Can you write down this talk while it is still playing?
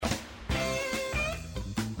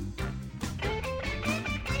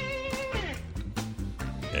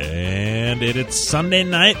And it's Sunday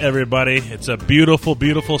night, everybody. It's a beautiful,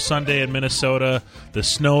 beautiful Sunday in Minnesota. The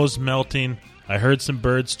snow's melting. I heard some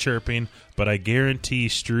birds chirping, but I guarantee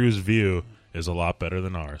Stru's view is a lot better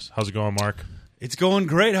than ours. How's it going, Mark? It's going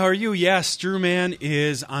great. How are you? Yeah, Stru man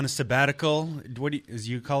is on a sabbatical. What do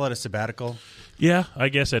you call it, a sabbatical? Yeah, I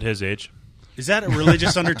guess at his age. Is that a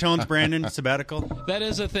religious undertones, Brandon, sabbatical? That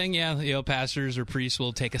is a thing, yeah. You know, pastors or priests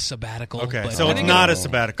will take a sabbatical. Okay, but so it's not a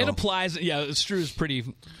sabbatical. It applies. Yeah, Stru's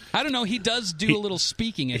pretty. I don't know. He does do a little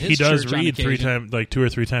speaking at his church. He does church read on occasion. 2 or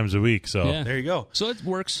 3 times a week. So yeah. There you go. So it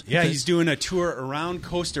works. Yeah, he's doing a tour around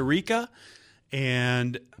Costa Rica.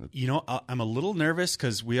 And, you know, I'm a little nervous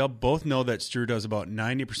because we all both know that Stru does about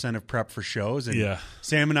 90% of prep for shows. And yeah.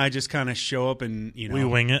 Sam and I just kind of show up and, you know. We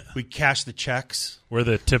wing it. We cash the checks. We're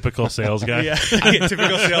the typical sales guy. Yeah,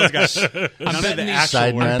 typical sales guy. I'm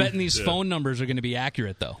betting these phone numbers are going to be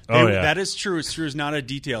accurate, though. Oh, yeah. That is true. Stru's not a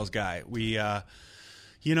details guy. We,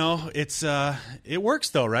 you know, it works,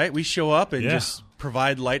 though, right? We show up and just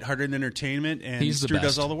provide lighthearted entertainment, and Stru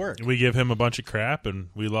does all the work. We give him a bunch of crap, and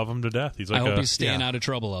we love him to death. He's like I hope he's staying out of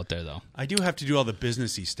trouble out there, though. I do have to do all the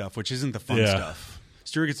businessy stuff, which isn't the fun stuff.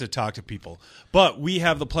 Stru gets to talk to people. But we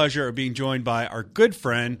have the pleasure of being joined by our good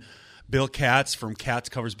friend, Bill Katz from Katz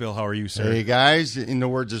Covers. Bill, how are you, sir? Hey, guys. In the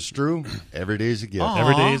words of Stru, every day is a gift. Aww.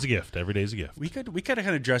 Every day is a gift. Every day is a gift. We could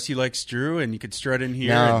kind of dress you like Stru, and you could strut in here.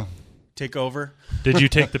 No. And take over. Did you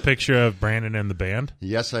take the picture of Brandon and the band?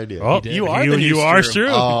 Yes, I did. Oh, you are the new you are Stru.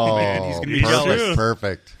 Oh, man, he's gonna be jealous.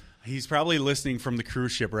 Perfect. He's probably listening from the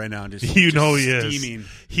cruise ship right now, just he steaming. Is.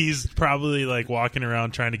 He's probably like walking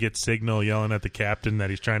around trying to get signal, yelling at the captain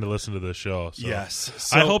that he's trying to listen to the show. So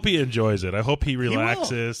yes, I hope he enjoys it. I hope he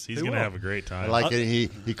relaxes. He's going to will. have a great time. I like it.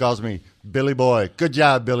 He calls me Billy Boy. Good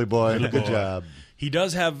job, Billy Boy. Good job. He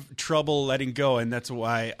does have trouble letting go, and that's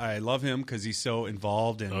why I love him, because he's so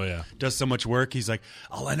involved and does so much work. He's like,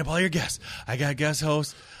 I'll line up all your guests. I got guest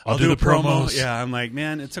hosts. I'll do a promo. promos. Yeah, I'm like,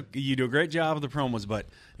 man, you do a great job of the promos, but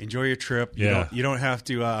enjoy your trip. Yeah. You don't have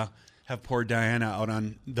to have poor Diana out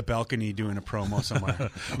on the balcony doing a promo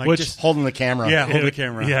somewhere. I'm like, just holding the camera. Yeah, hold the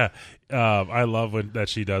camera. Yeah. I love that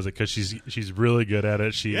she does it because she's really good at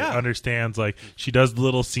it. She understands, like, she does the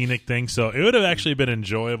little scenic thing. So it would have actually been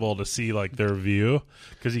enjoyable to see like their view,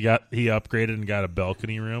 because he upgraded and got a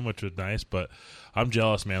balcony room, which was nice. But I'm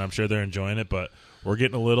jealous, man. I'm sure they're enjoying it. But we're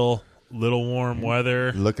getting a little warm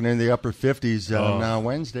weather. Looking in the upper 50s on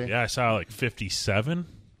Wednesday. Yeah, I saw like 57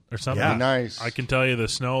 or something. Yeah, nice. I can tell you the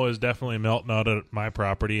snow is definitely melting out at my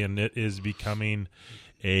property, and it is becoming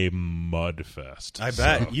a mud fest. I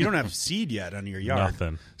bet. You don't have seed yet on your yard.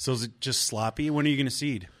 Nothing. So is it just sloppy? When are you going to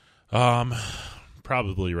seed?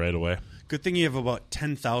 Probably right away. Good thing you have about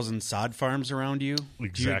 10,000 sod farms around you.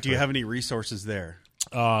 Exactly. Do you have any resources there?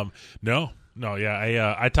 No.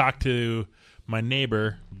 Yeah, I talked to my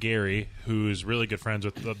neighbor Gary, who's really good friends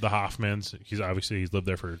with the Hoffmans. He's lived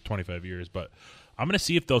there for 25 years, but I'm going to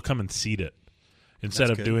see if they'll come and seed it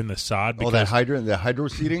instead of doing the sod. Because, the hydro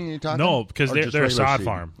seeding you're talking? No, because they're a sod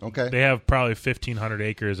farm. Okay. They have probably 1,500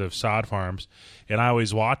 acres of sod farms, and I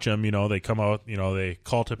always watch them. You know, they come out, you know, they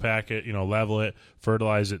cultipack it, you know, level it,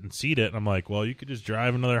 fertilize it, and seed it. And I'm like, well, you could just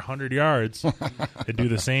drive another 100 yards and do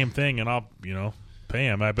the same thing, and I'll, you know, pay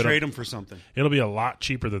him. I bet trade them for something. It'll be a lot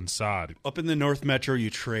cheaper than sod. Up in the North Metro, you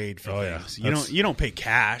trade for things. You don't pay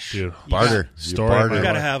cash. Dude, barter. You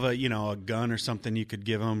got to have a gun or something you could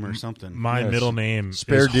give them or something. My middle name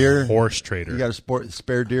spare is deer horse trader. You got a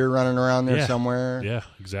spare deer running around there somewhere. Yeah,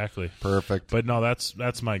 exactly. Perfect. But no,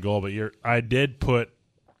 that's my goal. But I did put,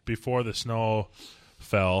 before the snow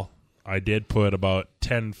fell, I did put about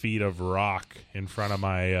 10 feet of rock in front of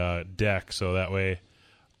my deck, so that way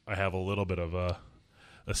I have a little bit of a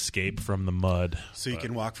escape from the mud. So you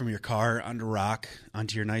can walk from your car onto rock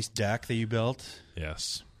onto your nice deck that you built?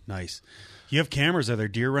 Yes. Nice. You have cameras. Are there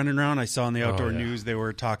deer running around? I saw in the outdoor news they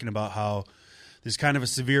were talking about how there's kind of a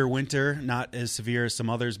severe winter, not as severe as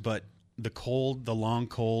some others, but the long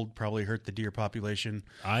cold probably hurt the deer population.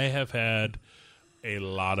 I have had a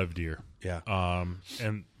lot of deer. Yeah. And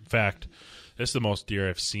in fact, this is the most deer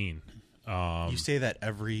I've seen. You say that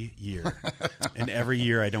every year. And every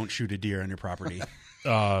year I don't shoot a deer on your property.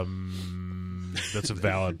 That's a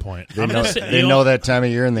valid point. They know that time of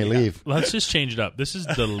year and they leave. Let's just change it up. This is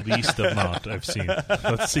the least amount I've seen.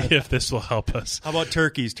 Let's see if this will help us. How about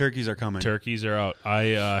turkeys? Turkeys are coming. Turkeys are out. I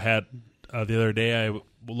had the other day, I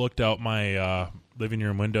looked out my living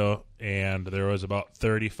room window, and there was about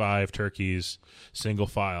 35 turkeys, single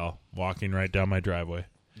file, walking right down my driveway.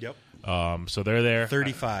 Yep. So they're there.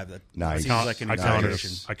 35. That nice. seems like an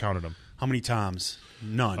exaggeration. I counted them. How many toms?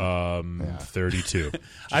 None. 32.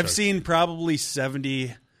 I've seen probably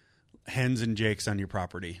 70 hens and jakes on your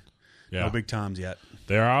property. Yeah. No big toms yet.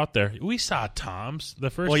 They're out there. We saw toms the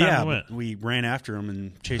first time we went. We ran after them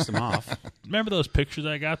and chased them off. Remember those pictures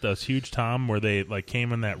I got? Those huge tom where they like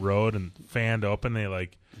came in that road and fanned open. They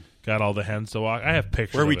like got all the hens to walk. I have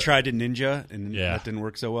pictures where we of it. tried to ninja and that didn't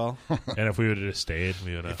work so well. And if we would have just stayed,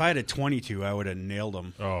 we would have. If I had a 22, I would have nailed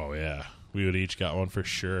them. Oh yeah, we would have each got one for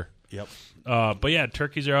sure. Yep. But yeah,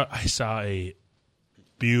 turkeys are out. I saw a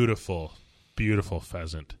beautiful, beautiful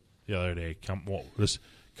pheasant the other day. Just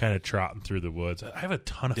kind of trotting through the woods. I have a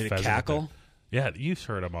ton of pheasants. Did it cackle? Yeah, you've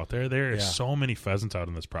heard them out there. There are so many pheasants out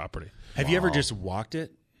on this property. Have you ever just walked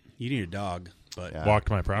it? You need a dog, but walked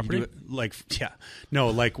my property.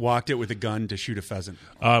 Walked it with a gun to shoot a pheasant.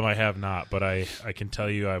 I have not, but I can tell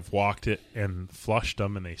you I've walked it and flushed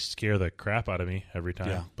them, and they scare the crap out of me every time.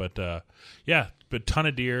 Yeah. But but ton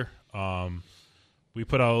of deer. We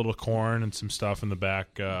put out a little corn and some stuff in the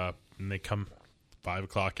back, and they come 5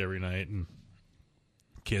 o'clock every night, and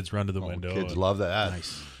kids run to the window. Kids love that.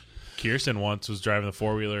 Nice. Kirsten once was driving the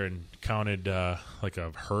 4-wheeler and counted like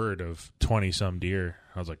a herd of 20-some deer.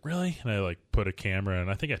 I was like, really? And I like put a camera, and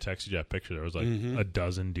I think I texted you that picture. There was like a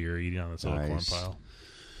dozen deer eating on this little corn pile.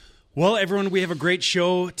 Well, everyone, we have a great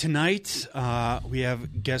show tonight. We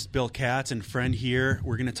have guest Bill Katz and friend here.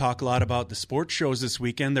 We're going to talk a lot about the sports shows this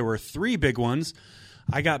weekend. There were 3 big ones.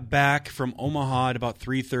 I got back from Omaha at about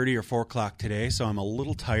 3:30 or 4 o'clock today, so I'm a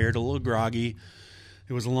little tired, a little groggy.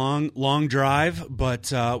 It was a long drive,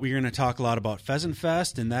 but we're going to talk a lot about Pheasant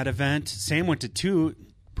Fest and that event. Sam went to 2.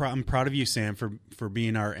 I'm proud of you, Sam, for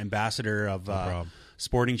being our ambassador of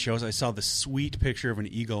sporting shows. I saw the sweet picture of an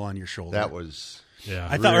eagle on your shoulder. That was... Yeah,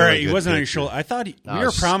 I thought he wasn't on your shoulder. I thought we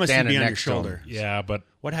were promised to be on your shoulder. Yeah, but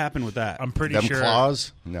what happened with that? I'm pretty Them sure.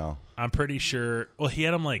 claws? No. I'm pretty sure. Well, he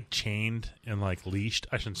had him like chained and like leashed.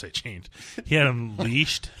 I shouldn't say chained. He had him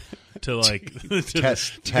leashed to like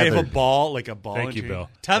they have a ball, like a ball. Thank you, Bill.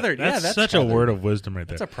 Tethered. That's such tethered. a word of wisdom right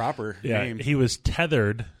there. That's a proper name. He was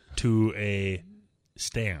tethered to a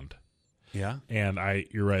stand. Yeah. And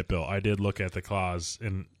you're right, Bill. I did look at the claws,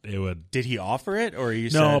 and it would. Did he offer it, or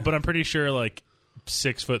you? No, said... but I'm pretty sure like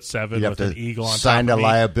 6'7" You'd with have an eagle on sign top of a me.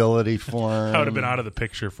 liability form. I would have been out of the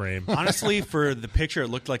picture frame. Honestly, for the picture, it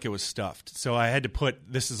looked like it was stuffed. So I had to put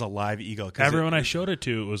this is a live eagle. Everyone I showed it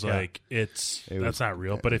to was like, that's not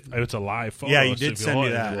real. But if it's a live photo, yeah, you did send me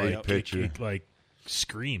that like, picture. It, like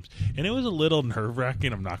screams, and it was a little nerve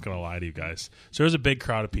wracking. I'm not going to lie to you guys. So there was a big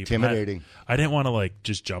crowd of people. Intimidating. I didn't want to like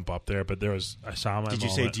just jump up there, but I saw him. Did you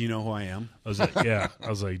say, "Do you know who I am?" I was like, yeah. I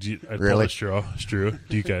was like, really? Stru,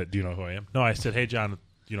 do you know who I am? No, I said, hey, John.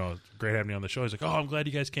 Great having you on the show. He's like, oh, I'm glad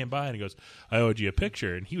you guys came by. And he goes, I owed you a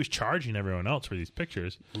picture. And he was charging everyone else for these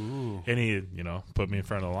pictures. Ooh. And he, put me in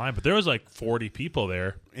front of the line. But there was like 40 people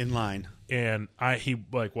there. In line. And he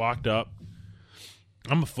like walked up.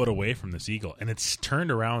 I'm a foot away from this eagle. And it's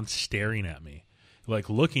turned around staring at me. Like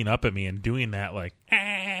looking up at me and doing that like,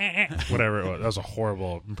 whatever it was. That was a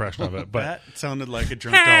horrible impression of it. But that sounded like a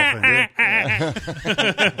drunk dolphin.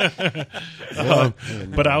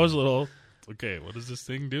 But I was a little... okay, what is this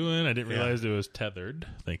thing doing? I didn't realize it was tethered.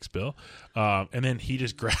 Thanks, Bill. And then he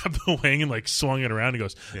just grabbed the wing and like swung it around and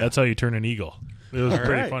goes, that's how you turn an eagle. It was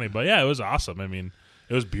pretty funny. But yeah, it was awesome. I mean,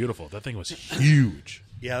 it was beautiful. That thing was huge.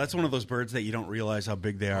 Yeah, that's one of those birds that you don't realize how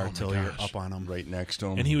big they are until you're up on them. Right next to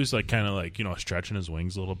him. And he was like kind of like, stretching his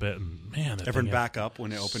wings a little bit. And man, that everyone thing back up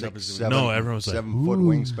when it opened up his wings. No, everyone was like, 7-foot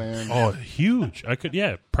wingspan. Oh, huge.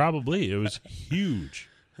 Probably. It was huge.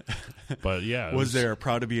 But yeah, was there a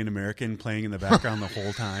Proud to Be an American playing in the background the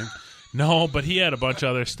whole time? No, but he had a bunch of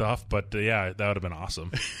other stuff. But yeah, that would have been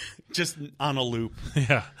awesome. Just on a loop.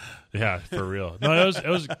 Yeah, for real. No, it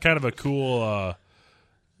was kind of a cool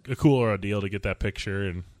ordeal to get that picture,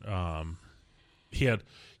 and he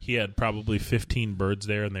had probably 15 birds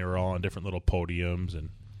there, and they were all on different little podiums and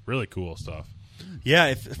really cool stuff.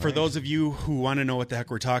 Yeah, for those of you who want to know what the heck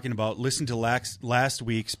we're talking about, listen to last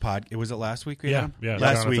week's pod. Was it last week? Yeah.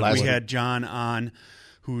 Last week we had John on,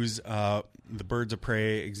 who's the Birds of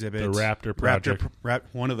Prey exhibit. The Raptor Project.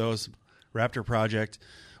 One of those, Raptor Project,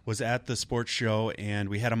 was at the sports show, and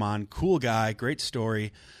we had him on. Cool guy, great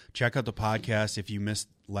story. Check out the podcast if you missed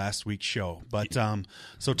last week's show. But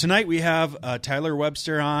so tonight we have Tyler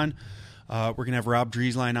Webster on. We're going to have Rob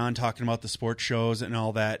Drieslein on talking about the sports shows and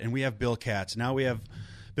all that. And we have Bill Katz. Now we have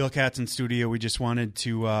Bill Katz in studio. We just wanted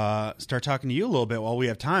to start talking to you a little bit while we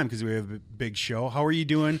have time because we have a big show. How are you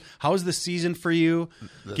doing? How's the season for you?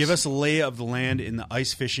 Give us a lay of the land in the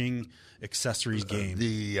ice fishing accessories game.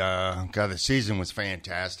 The season was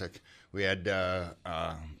fantastic. We had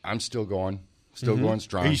I'm still going. Going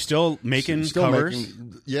strong. Are you still making covers?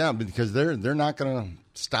 Yeah, because they're not going to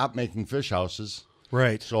stop making fish houses.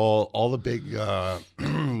 Right. So all the big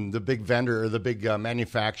the big vendor or the big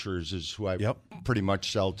manufacturers is who I pretty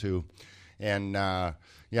much sell to, and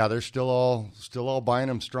they're still all buying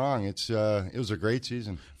them strong. It was a great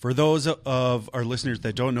season. For those of our listeners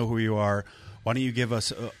that don't know who you are, why don't you give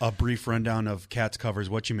us a brief rundown of Katz Covers,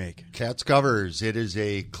 what you make? Katz Covers. It is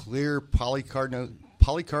a clear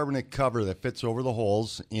polycarbonate cover that fits over the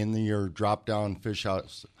holes in your drop-down fish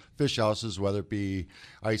houses, whether it be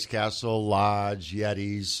Ice Castle, Lodge,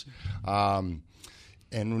 Yetis.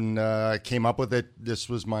 And I came up with it. This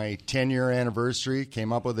was my 10-year anniversary.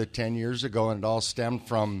 Came up with it 10 years ago, and it all stemmed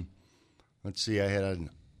from, I had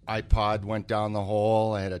an iPod went down the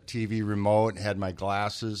hole. I had a TV remote, had my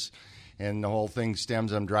glasses, and the whole thing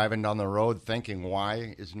stems. I'm driving down the road thinking,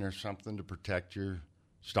 why isn't there something to protect your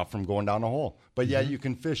stuff from going down the hole? But yeah, you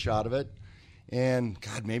can fish out of it. And,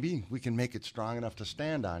 God, maybe we can make it strong enough to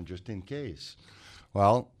stand on just in case.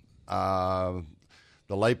 Well, the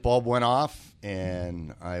light bulb went off,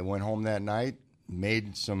 and I went home that night,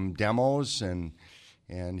 made some demos, and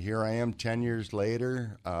here I am 10 years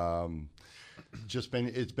later. It's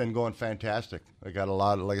been going fantastic. I've got a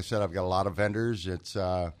lot of vendors. It's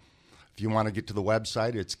if you want to get to the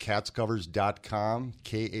website, it's katzcovers.com,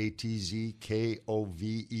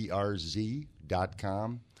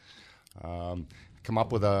 katzkoverz.com.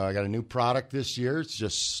 I got a new product this year. It's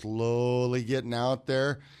just slowly getting out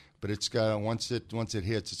there, but it's got once it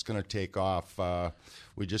hits, it's going to take off.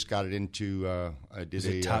 We just got it into. Is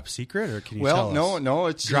it top secret, or can you tell us? No.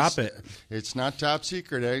 It's drop it. It's not top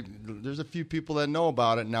secret. There's a few people that know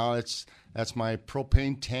about it now. That's my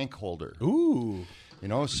propane tank holder. Ooh.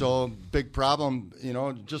 So big problem.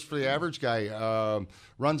 Just for the average guy,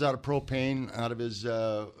 runs out of propane out of his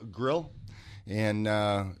grill. And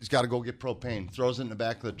he's got to go get propane. Throws it in the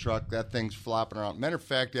back of the truck. That thing's flopping around. Matter of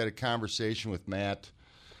fact, I had a conversation with Matt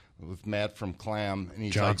from Clam. And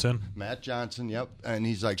he's Johnson? like, Matt Johnson, yep. And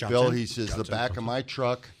he's like, Johnson? Bill, he says, the back of my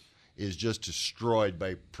truck is just destroyed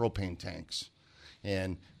by propane tanks.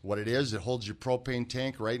 And what it is, it holds your propane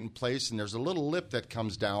tank right in place, and there's a little lip that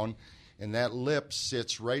comes down, and that lip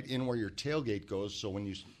sits right in where your tailgate goes. So when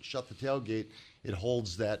you shut the tailgate, it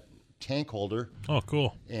holds that tank holder. Oh,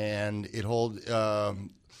 cool. And it holds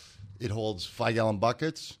 5-gallon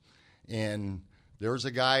buckets. And there was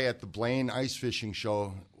a guy at the Blaine ice fishing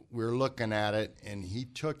show. We were looking at it, and he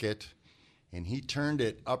took it and he turned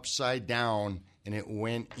it upside down, and it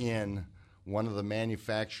went in one of the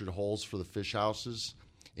manufactured holes for the fish houses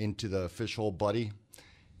into the fish hole buddy.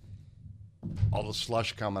 All the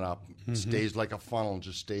slush coming up stays like a funnel,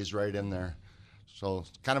 just stays right in there. So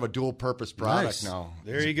it's kind of a dual-purpose product now.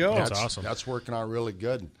 There you go. That's awesome. That's working out really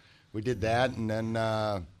good. We did that, and then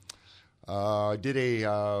I did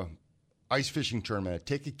a ice fishing tournament.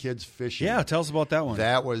 Take your kids fishing. Yeah, tell us about that one.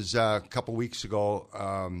 That was a couple weeks ago.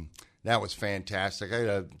 That was fantastic. I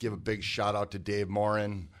got to give a big shout-out to Dave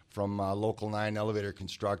Morin from Local 9 Elevator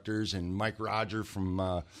Constructors and Mike Roger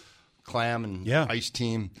from Clam and Ice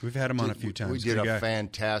Team. We've had him on a few times. We did a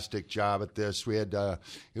fantastic job at this. We had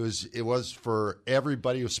it was for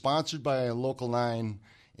everybody. It was sponsored by Local 9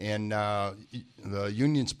 and the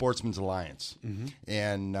Union Sportsmen's Alliance,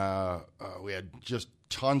 and we had just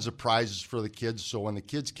tons of prizes for the kids. So when the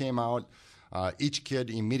kids came out, each kid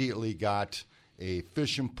immediately got a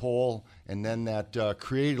fishing pole, and then that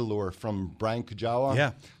creator lure from Brian Kujawa.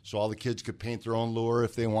 Yeah. So all the kids could paint their own lure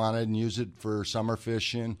if they wanted and use it for summer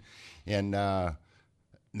fishing. And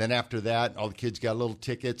then after that, all the kids got little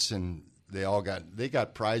tickets, and they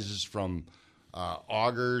got prizes from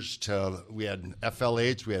augers to, we had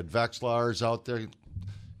FL8s, we had Vexlars out there.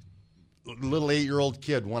 Little 8-year-old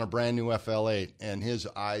kid won a brand new FL8, and his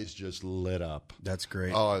eyes just lit up. That's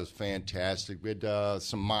great. Oh, it was fantastic. We had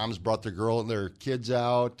some moms brought their kids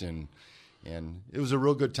out, and it was a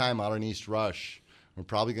real good time out in East Rush. We're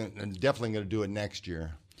definitely going to do it next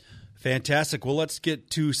year. Fantastic. Well, let's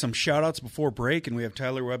get to some shout-outs before break, and we have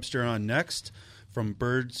Tyler Webster on next from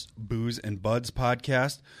Birds, Booze, and Buds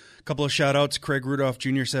podcast. A couple of shout-outs. Craig Rudolph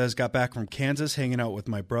Jr. says, got back from Kansas hanging out with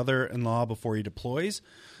my brother-in-law before he deploys.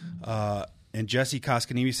 And Jesse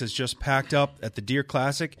Koskaniemi says, just packed up at the Deer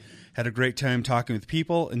Classic. Had a great time talking with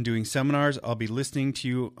people and doing seminars. I'll be listening to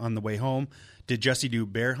you on the way home. Did Jesse do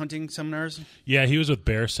bear hunting seminars? Yeah, he was with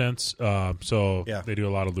Bear Sense, so they do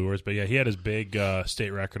a lot of lures. But yeah, he had his big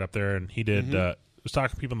state record up there, and he did. Was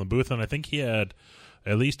talking to people in the booth, and I think he had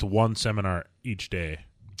at least one seminar each day.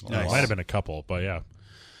 Nice. Might have been a couple, but yeah.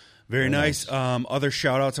 Very nice. Other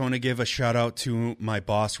shout-outs. I want to give a shout-out to my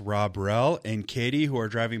boss, Rob Rell, and Katie, who are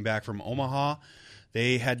driving back from Omaha.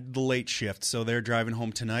 They had the late shift, so they're driving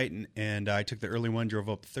home tonight, and I took the early one, drove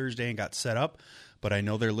up Thursday, and got set up. But I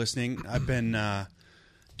know they're listening. I've been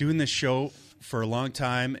doing this show for a long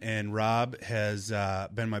time, and Rob has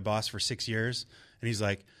been my boss for 6 years, and he's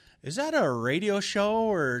like, is that a radio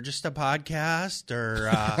show or just a podcast? Or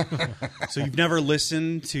so you've never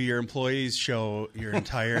listened to your employees' show my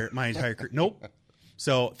entire career? Nope.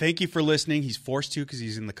 So thank you for listening. He's forced to because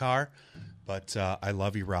he's in the car. But I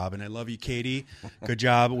love you, Rob, and I love you, Katie. Good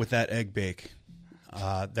job with that egg bake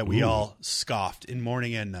that we all scoffed in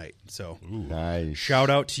morning and night. So nice. Shout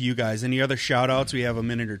out to you guys. Any other shout outs? We have a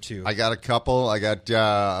minute or two. I got a couple. I got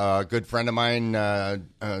a good friend of mine,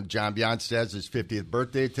 John Bjonstad's his 50th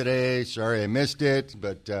birthday today. Sorry I missed it,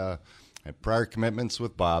 but I had prior commitments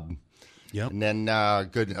with Bob. Yep. And then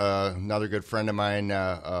another good friend of mine,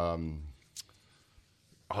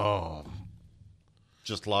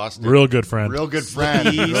 just lost it. Real good friend. Real good friend.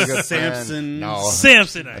 Real good Samson. friend. No.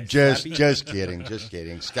 Samson. Just kidding. Just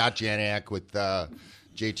kidding. Scott Janak with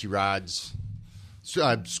JT Rods.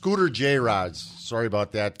 Scooter J Rods. Sorry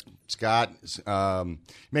about that, Scott.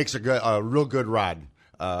 Makes a real good rod.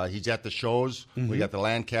 He's at the shows. Mm-hmm. We got the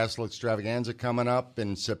Landcastle Extravaganza coming up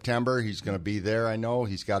in September. He's going to be there, I know.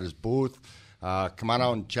 He's got his booth. Come on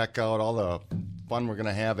out and check out all the fun we're going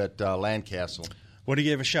to have at Landcastle. Want to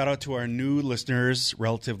give a shout out to our new listeners,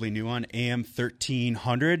 relatively new on AM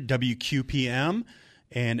 1300 WQPM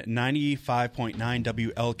and 95.9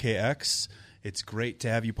 WLKX. It's great to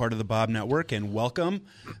have you part of the Bob Network, and welcome.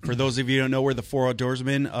 For those of you who don't know, we're the Four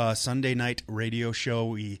Outdoorsmen, Sunday night radio show.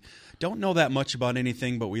 We don't know that much about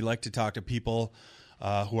anything, but we like to talk to people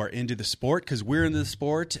who are into the sport because we're into the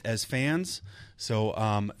sport as fans.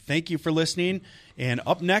 So thank you for listening. And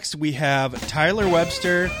up next, we have Tyler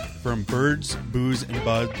Webster from Birds, Booze, and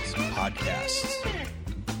Buds podcast.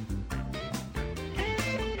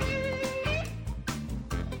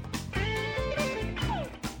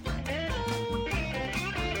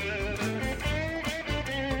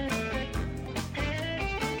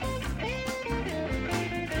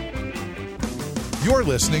 You're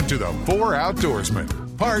listening to the Four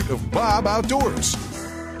Outdoorsmen, part of Bob Outdoors.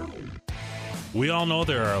 We all know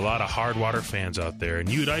there are a lot of hard water fans out there, and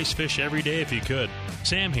you'd ice fish every day if you could.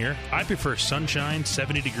 Sam here. I prefer sunshine,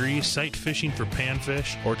 70 degrees, sight fishing for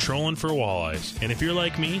panfish, or trolling for walleyes. And if you're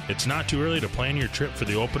like me, it's not too early to plan your trip for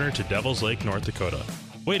the opener to Devil's Lake, North Dakota.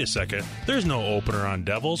 Wait a second. There's no opener on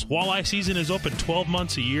Devils. Walleye season is open 12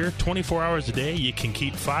 months a year, 24 hours a day. You can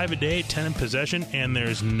keep 5 a day, 10 in possession, and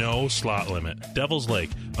there's no slot limit. Devil's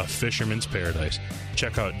Lake, a fisherman's paradise.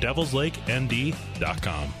 Check out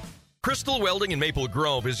devilslakemd.com. Crystal Welding in Maple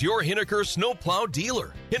Grove is your Hinneker snowplow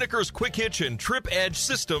dealer. Hinneker's quick hitch and trip edge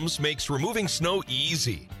systems makes removing snow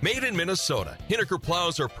easy. Made in Minnesota, Hinneker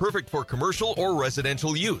plows are perfect for commercial or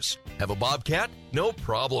residential use. Have a Bobcat? No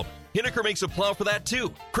problem. Hinneker makes a plow for that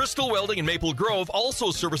too. Crystal Welding in Maple Grove also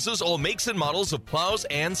services all makes and models of plows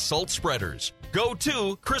and salt spreaders. Go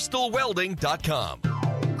to crystalwelding.com.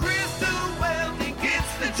 Crystal Welding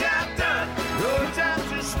gets the job done. No time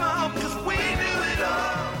too small because we do it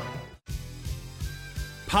all.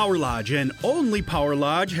 Power Lodge, and only Power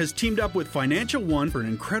Lodge, has teamed up with Financial One for an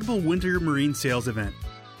incredible winter marine sales event.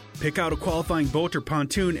 Pick out a qualifying boat or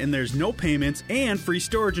pontoon, and there's no payments and free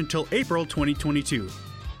storage until April 2022.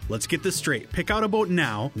 Let's get this straight. Pick out a boat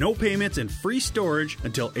now, no payments, and free storage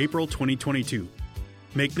until April 2022.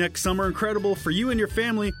 Make next summer incredible for you and your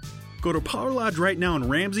family. Go to Power Lodge right now in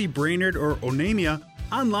Ramsey, Brainerd, or Onamia,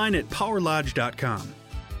 online at powerlodge.com.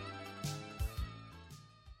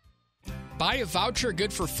 Buy a voucher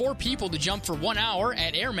good for 4 people to jump for 1 hour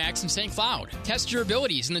at Air Max in St. Cloud. Test your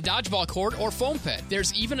abilities in the dodgeball court or foam pit.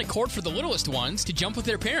 There's even a court for the littlest ones to jump with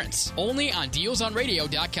their parents. Only on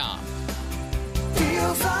DealsOnRadio.com.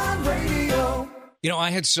 Deals on Radio. You know,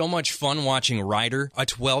 I had so much fun watching Ryder, a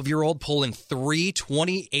 12-year-old, pulling 3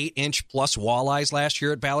 28-inch-plus walleyes last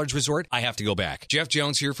year at Ballard's Resort. I have to go back. Jeff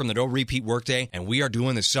Jones here from the No Repeat Workday, and we are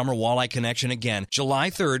doing the Summer Walleye Connection again,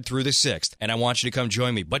 July 3rd through the 6th, and I want you to come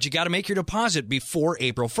join me. But you got to make your deposit before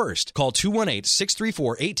April 1st. Call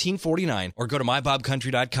 218-634-1849 or go to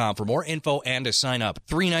mybobcountry.com for more info and to sign up.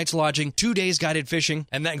 3 nights lodging, 2 days guided fishing,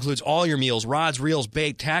 and that includes all your meals, rods, reels,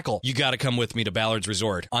 bait, tackle. You got to come with me to Ballard's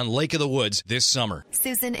Resort on Lake of the Woods this summer.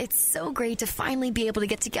 Susan, it's so great to finally be able to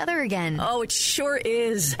get together again. Oh, it sure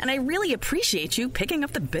is. And I really appreciate you picking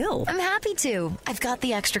up the bill. I'm happy to. I've got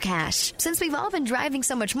the extra cash. Since we've all been driving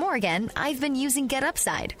so much more again, I've been using Get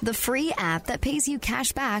Upside, the free app that pays you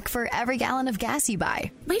cash back for every gallon of gas you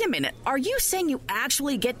buy. Wait a minute. Are you saying you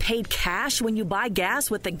actually get paid cash when you buy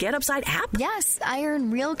gas with the Get Upside app? Yes, I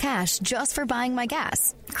earn real cash just for buying my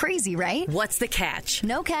gas. Crazy, right? What's the catch?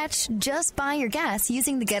 No catch. Just buy your gas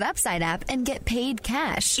using the Get Upside app and get paid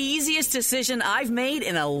cash. Easiest decision I've made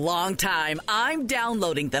in a long time. I'm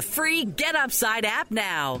downloading the free Get Upside app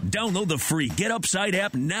now. Download the free Get Upside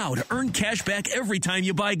app now to earn cash back every time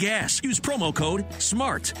you buy gas. Use promo code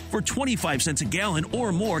SMART for 25 cents a gallon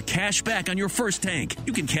or more cash back on your first tank.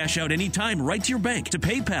 You can cash out anytime right to your bank, to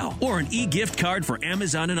PayPal, or an e-gift card for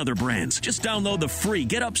Amazon and other brands. Just download the free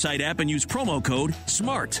Get Upside app and use promo code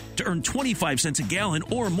SMART to earn 25 cents a gallon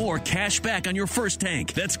or more cash back on your first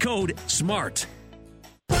tank. That's code SMART.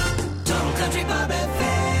 Total Country Bob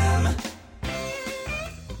FM.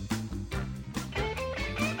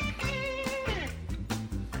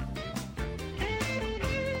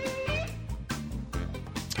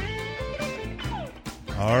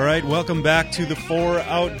 All right, welcome back to the Four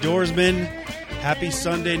Outdoorsmen. Happy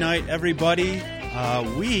Sunday night, everybody.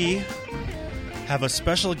 We have a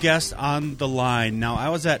special guest on the line. Now, I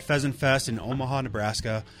was at Pheasant Fest in Omaha,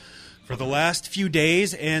 Nebraska for the last few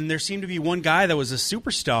days, and there seemed to be one guy that was a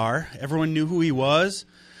superstar. Everyone knew who he was.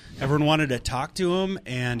 Everyone wanted to talk to him,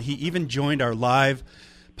 and he even joined our live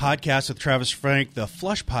podcast with Travis Frank, the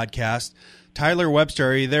Flush Podcast. Tyler Webster,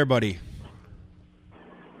 are you there, buddy?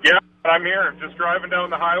 Yeah, I'm here. Just driving down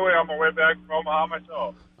the highway on my way back from Omaha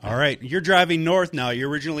myself. All right. You're driving north now. You're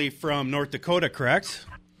originally from North Dakota, correct?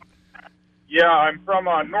 Yeah, I'm from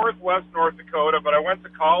northwest North Dakota, but I went to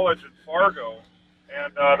college in Fargo,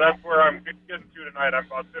 and that's where I'm getting to tonight. I'm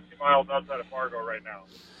about 50 miles outside of Fargo right now.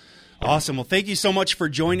 Awesome. Well, thank you so much for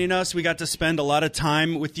joining us. We got to spend a lot of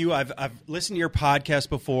time with you. I've listened to your podcast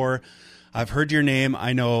before. I've heard your name.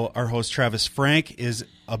 I know our host, Travis Frank, is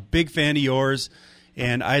a big fan of yours,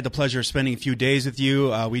 and I had the pleasure of spending a few days with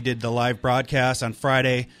you. We did the live broadcast on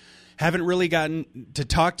Friday. Haven't really gotten to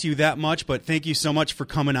talk to you that much, but thank you so much for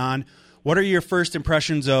coming on. What are your first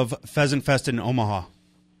impressions of Pheasant Fest in Omaha?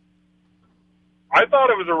 I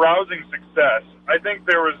thought it was a rousing success. I think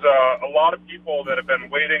there was a lot of people that have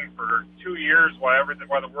been waiting for 2 years while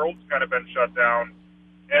the world's kind of been shut down.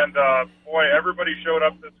 And, boy, everybody showed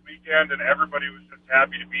up this weekend, and everybody was just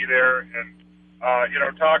happy to be there. And,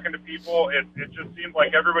 talking to people, it just seemed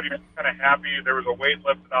like everybody was kind of happy. There was a weight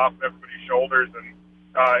lifted off of everybody's shoulders, and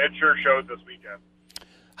it sure showed this weekend.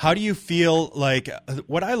 How do you feel like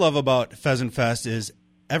what I love about Pheasant Fest is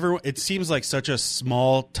it seems like such a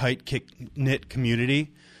small, tight-knit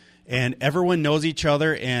community, and everyone knows each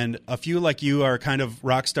other, and a few like you are kind of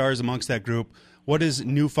rock stars amongst that group. What is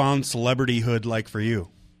newfound celebrityhood like for you?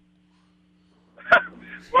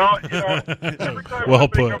 Well, every time well somebody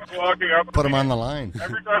put. comes walking up to Put him me, on the line.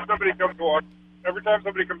 Every time somebody comes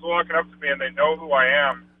walking up to me and they know who I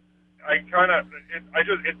am, it kind of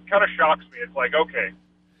shocks me. It's like, okay,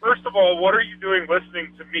 first of all, what are you doing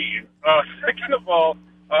listening to me? Second of all,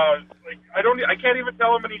 I can't even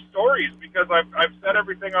tell them any stories because I've said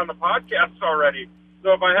everything on the podcast already.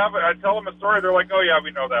 So if I tell them a story, they're like, oh yeah,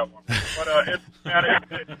 we know that one. But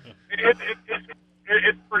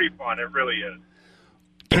it's pretty fun. It really is.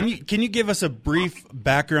 Can you give us a brief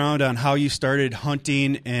background on how you started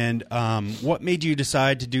hunting and what made you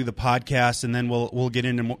decide to do the podcast, and then we'll get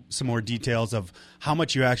into some more details of how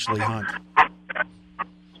much you actually hunt.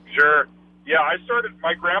 Sure. Yeah,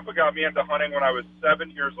 my grandpa got me into hunting when I was 7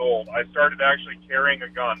 years old. I started actually carrying a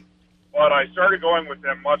gun, but I started going with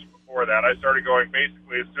him much before that. I started going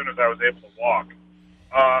basically as soon as I was able to walk.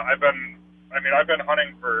 I've been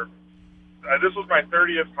hunting for, this was my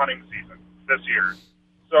 30th hunting season this year.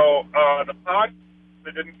 So the pod,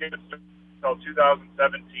 they didn't get it until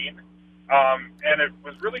 2017, and it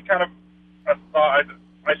was really kind of a thought.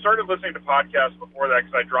 I started listening to podcasts before that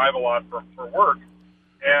because I drive a lot for work,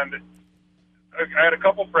 and I had a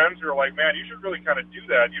couple friends who were like, man, you should really kind of do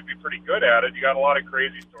that. You'd be pretty good at it. You got a lot of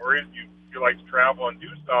crazy stories. You like to travel and do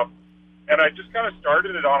stuff. And I just kind of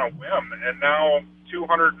started it on a whim, and now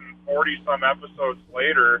 240-some episodes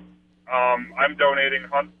later, I'm donating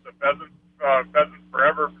hunts to Pheasants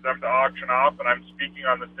Forever for them to auction off, and I'm speaking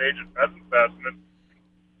on the stage at Pheasant Fest. And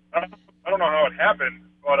I don't know how it happened,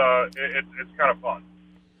 but it's kind of fun.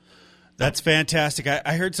 That's fantastic.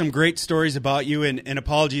 I heard some great stories about you, and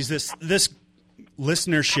apologies, this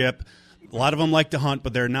listenership, a lot of them like to hunt,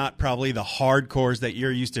 but they're not probably the hardcores that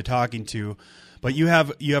you're used to talking to. But you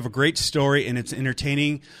have a great story, and it's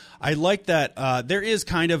entertaining. I like that there is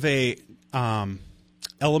kind of a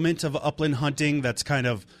element of upland hunting that's kind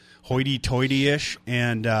of hoity-toity-ish,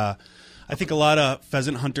 and I think a lot of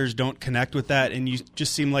pheasant hunters don't connect with that, and you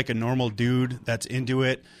just seem like a normal dude that's into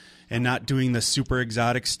it and not doing the super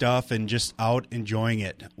exotic stuff and just out enjoying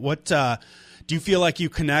it. What do you feel like you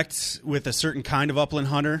connect with a certain kind of upland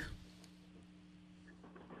hunter?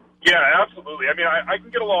 Yeah, absolutely. I mean, I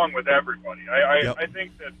can get along with everybody. I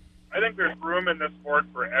think there's room in this sport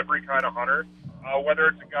for every kind of hunter. Whether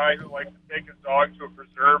it's a guy who likes to take his dog to a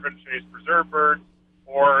preserve and chase preserve birds,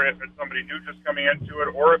 or if it's somebody new just coming into it,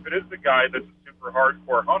 or if it is the guy that's a super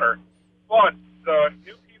hardcore hunter. But the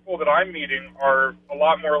new people that I'm meeting are a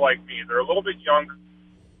lot more like me. They're a little bit younger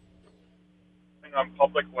on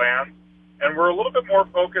public lands, and we're a little bit more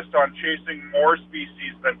focused on chasing more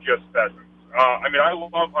species than just pheasants. I mean, I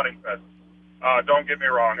love hunting pheasants. Don't get me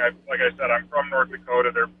wrong. Like I said, I'm from North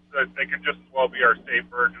Dakota. They can just as well be our state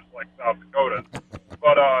bird, just like South Dakota.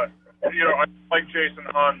 But, you know, I like chasing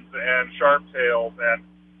huns and sharptails and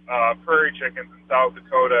prairie chickens in South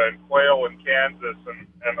Dakota and quail in Kansas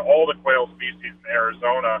and all the quail species in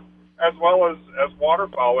Arizona, as well as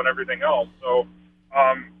waterfowl and everything else. So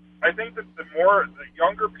I think that the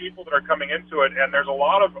younger people that are coming into it, and there's a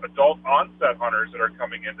lot of adult onset hunters that are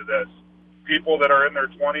coming into this, people that are in their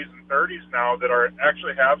 20s and 30s now that are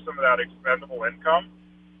actually have some of that expendable income,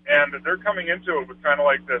 and they're coming into it with kind of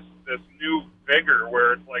like this new vigor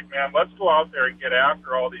where it's like, man, let's go out there and get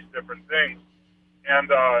after all these different things. And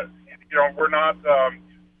you know, we're not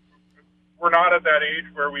at that age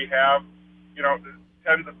where we have, you know,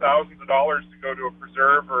 tens of thousands of dollars to go to a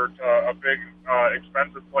preserve or to a big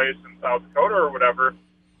expensive place in South Dakota or whatever.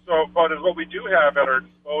 So, but what we do have at our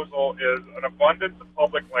disposal is an abundance of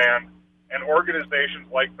public land and organizations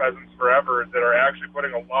like Pheasants Forever that are actually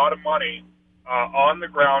putting a lot of money on the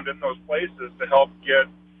ground in those places to help get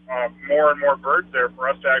more and more birds there for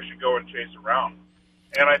us to actually go and chase around.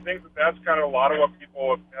 And I think that that's kind of a lot of what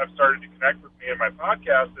people have started to connect with me in my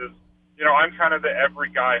podcast is, you know, I'm kind of the every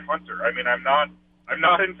guy hunter. I mean, I'm not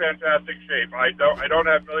in fantastic shape. I don't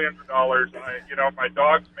have millions of dollars. You know, my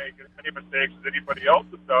dogs make as many mistakes as anybody else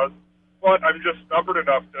does. But I'm just stubborn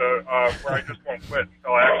enough to where I just won't quit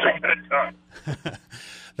until I actually get it done.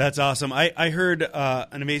 That's awesome. I heard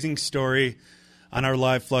an amazing story on our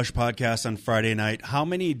live Flush podcast on Friday night. How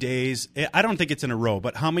many days, I don't think it's in a row,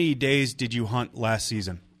 but how many days did you hunt last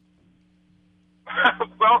season?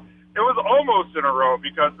 Well, it was almost in a row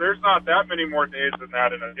because there's not that many more days than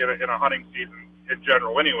that in a hunting season in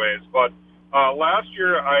general anyways. But last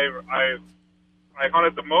year I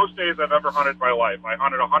hunted the most days I've ever hunted in my life. I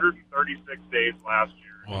hunted 136 days last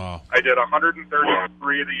year. Wow. I did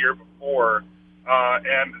 133 the year before.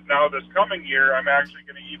 And now this coming year, I'm actually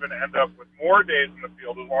going to even end up with more days in the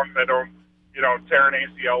field as long as I don't, you know, tear an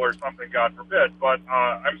ACL or something, God forbid. But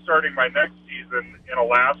I'm starting my next season in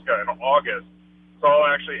Alaska in August. So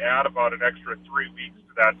I'll actually add about an extra 3 weeks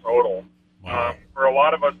to that total. Wow. For a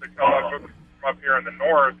lot of us that come up here in the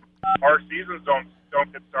north, our seasons don't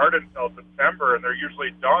get started until September, and they're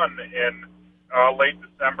usually done in late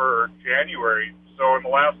December or January. So in the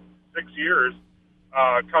last 6 years,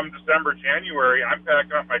 come December, January, I'm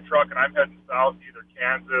packing up my truck and I'm heading south, either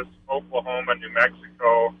Kansas, Oklahoma, New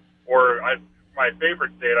Mexico, or my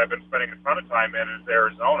favorite state I've been spending a ton of time in is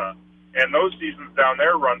Arizona. And those seasons down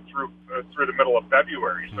there run through the middle of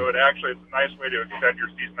February. So it's a nice way to extend your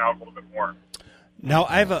season out a little bit more. Now,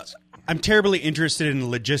 I'm terribly interested in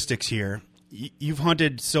logistics here. You've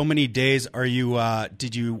hunted so many days. Are you?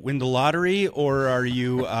 Did you win the lottery, or are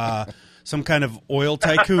you some kind of oil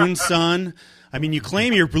tycoon son? I mean, you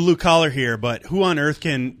claim you're blue collar here, but who on earth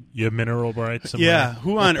can? You have mineral rights. Somewhere? Yeah,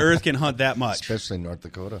 who on earth can hunt that much? Especially North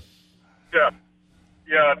Dakota. No.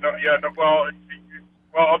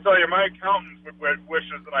 Well, I'll tell you, my accountant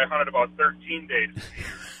wishes that I hunted about 13 days.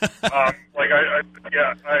 I'm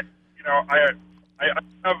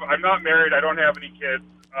not married. I don't have any kids.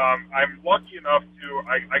 I'm lucky enough to.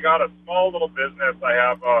 I got a small little business. I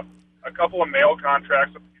have a couple of mail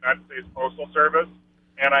contracts with the United States Postal Service,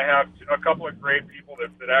 and I have a couple of great people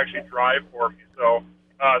that actually drive for me. So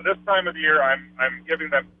this time of the year, I'm giving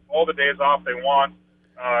them all the days off they want,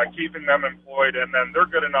 keeping them employed, and then they're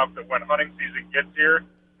good enough that when hunting season gets here,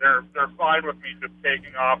 they're fine with me just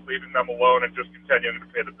taking off, leaving them alone, and just continuing to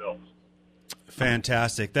pay the bills.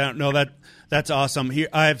 Fantastic. That's awesome. Here,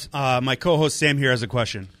 I have my co-host Sam here has a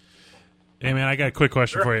question. Hey man, I got a quick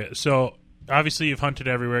question for you. So obviously you've hunted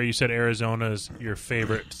everywhere. You said Arizona is your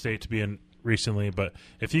favorite state to be in recently, but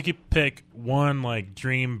if you could pick one like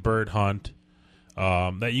dream bird hunt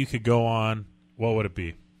that you could go on, what would it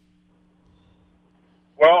be?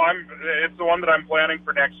 Well, it's the one that I'm planning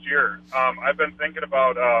for next year. I've been thinking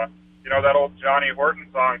about that old Johnny Horton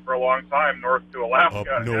song for a long time, North to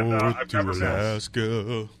Alaska. Up north to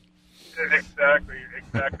Alaska.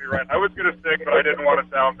 Exactly right. I was going to sing, but I didn't want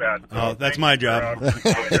to sound bad. So that's my job. But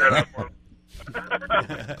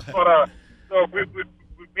so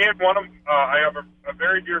me and one of I have a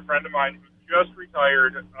very dear friend of mine who just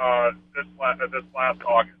retired this last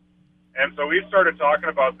August. And so we started talking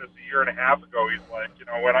about this a year and a half ago. He's like,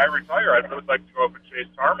 when I retire, I'd really like to go up and chase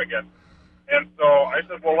ptarmigan. And so I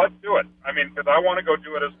said, well, let's do it. I mean, because I want to go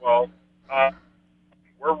do it as well.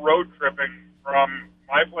 We're road tripping from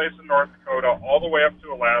my place in North Dakota all the way up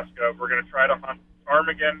to Alaska. We're going to try to hunt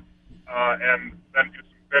ptarmigan and then do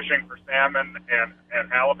some fishing for salmon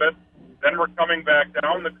and halibut. Then we're coming back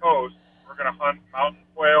down the coast. We're going to hunt mountain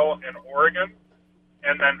quail in Oregon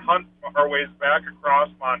and then hunt our ways back across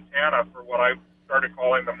Montana for what I started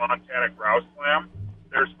calling the Montana grouse slam.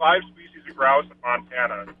 There's 5 species of grouse in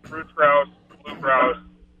Montana: spruce grouse, blue grouse,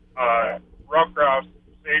 rough grouse,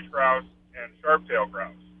 sage grouse, and sharp-tailed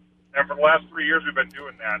grouse. And for the last 3 years, we've been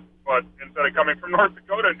doing that. But instead of coming from North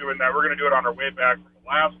Dakota and doing that, we're going to do it on our way back from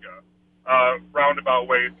Alaska, roundabout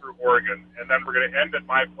way through Oregon. And then we're going to end at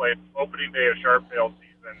my place, opening day of sharp-tail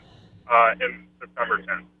season in September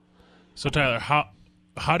 10th. So, Tyler,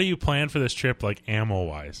 how do you plan for this trip, like,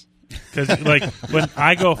 ammo-wise? Because, like, when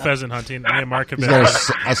I go pheasant hunting, me and Mark have He's been...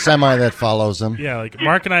 got a semi that follows him. Yeah, like,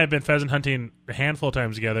 Mark and I have been pheasant hunting a handful of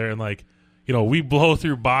times together, and, like, we blow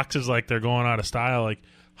through boxes like they're going out of style. Like,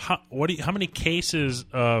 how many cases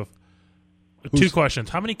of... Two questions.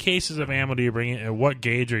 How many cases of ammo do you bring in, and what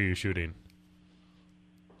gauge are you shooting?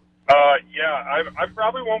 I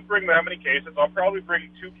probably won't bring that many cases. I'll probably bring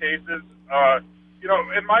 2 cases.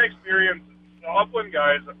 In my experience, the upland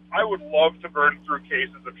guys, I would love to burn through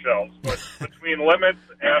cases of shells, but between limits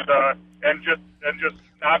and just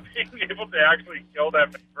not being able to actually kill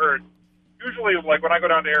that many birds. Usually, like when I go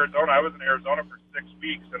down to Arizona, I was in Arizona for 6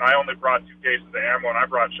 weeks, and I only brought 2 cases of ammo, and I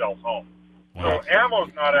brought shells home. So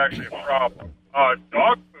ammo's not actually a problem.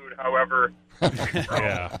 Dog food, however, is a big problem.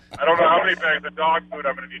 Yeah. I don't know how many bags of dog food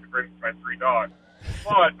I'm going to need to bring for my 3 dogs.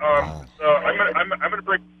 But so I'm going to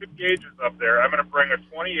bring 2 gauges up there. I'm going to bring a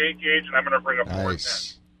 28 gauge, and I'm going to bring a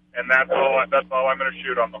 410. And that's all I'm going to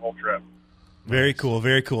shoot on the whole trip. Very cool,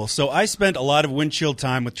 very cool. So I spent a lot of windshield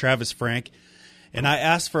time with Travis Frank, and I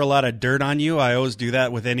asked for a lot of dirt on you. I always do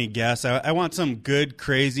that with any guest. I want some good,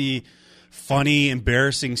 crazy, funny,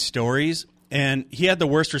 embarrassing stories. And he had the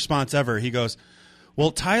worst response ever. He goes,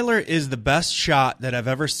 well, Tyler is the best shot that I've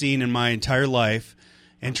ever seen in my entire life.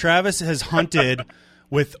 And Travis has hunted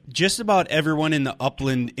with just about everyone in the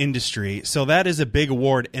upland industry. So that is a big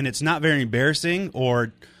award, and it's not very embarrassing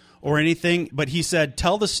or anything. But he said,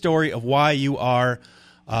 tell the story of why you are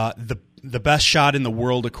the best shot in the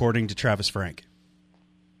world, according to Travis Frank.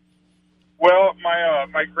 Well,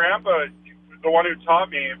 my grandpa, the one who taught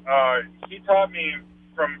me, he taught me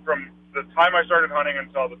from the time I started hunting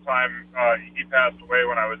until the time he passed away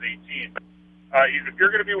when I was 18. If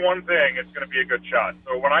you're going to be one thing, it's going to be a good shot.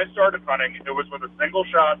 So when I started hunting, it was with a single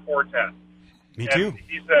shot 410. Me too. And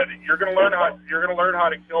he said, you're going to learn how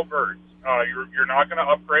to kill birds. You're not going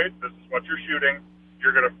to upgrade. This is what you're shooting.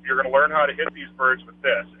 You're going to learn how to hit these birds with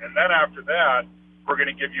this. And then after that, we're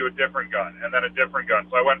going to give you a different gun and then a different gun.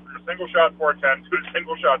 So I went from a single shot 410 to a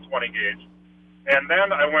single shot 20 gauge. And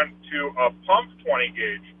then I went to a pump 20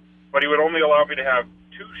 gauge, but he would only allow me to have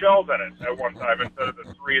 2 shells in it at one time instead of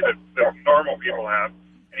the 3 that normal people have.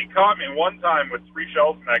 And he caught me one time with 3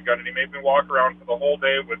 shells in that gun, and he made me walk around for the whole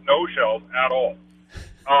day with no shells at all.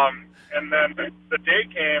 And then the day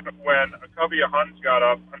came when a covey of huns got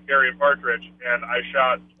up on carrying partridge, and I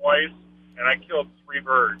shot twice, and I killed 3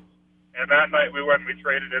 birds. And that night we went and we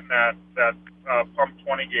traded in that pump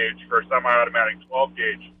 20 gauge for a semi-automatic 12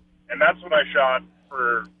 gauge. And that's what I shot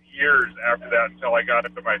for years after that until I got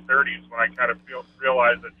into my 30s, when I kind of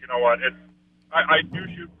realized that, you know what, I do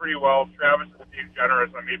shoot pretty well. Travis is being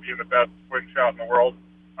generous. I may be the best swing shot in the world.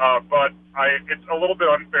 But it's a little bit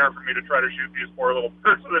unfair for me to try to shoot these poor little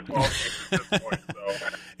birds with a 12 gauge at this point. So.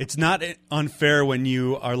 It's not unfair when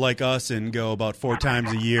you are like us and go about 4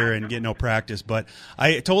 times a year and get no practice. But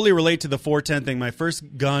I totally relate to the 410 thing. My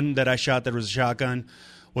first gun that I shot that was a shotgun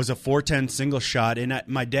was a 410 single shot, and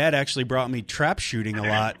my dad actually brought me trap shooting a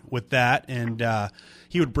lot with that, and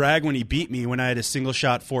he would brag when he beat me when I had a single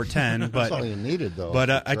shot 410. But that's all you needed, though.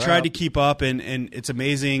 But I tried to keep up, and it's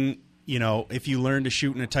amazing, if you learn to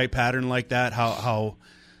shoot in a tight pattern like that, how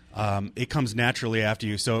it comes naturally after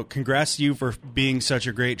you. So congrats to you for being such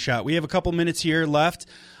a great shot. We have a couple minutes here left.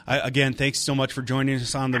 Again, thanks so much for joining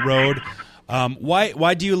us on the road.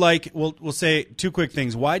 Why do you like, we'll say 2 quick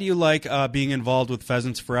things. Why do you like being involved with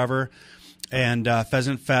Pheasants Forever and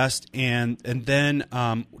Pheasant Fest? And then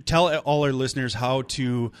tell all our listeners how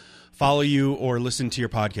to follow you or listen to your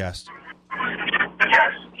podcast.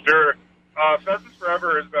 Sure. Pheasants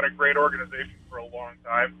Forever has been a great organization for a long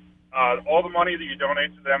time. All the money that you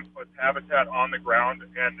donate to them puts habitat on the ground,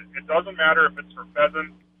 and it doesn't matter if it's for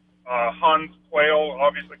pheasants, huns, quail.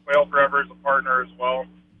 Obviously, Quail Forever is a partner as well.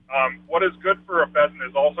 What is good for a pheasant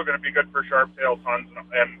is also going to be good for sharp-tailed huns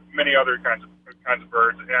and many other kinds of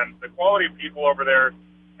birds. And the quality of people over there,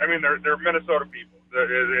 I mean, they're Minnesota people.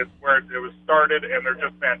 It's where it was started, and they're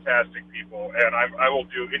just fantastic people. And I will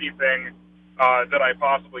do anything that I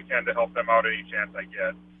possibly can to help them out any chance I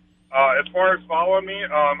get. As far as following me,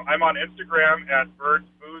 I'm on Instagram at Birds,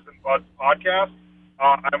 Booze, and Buds Podcast.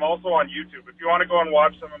 I'm also on YouTube. If you want to go and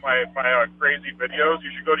watch some of my crazy videos,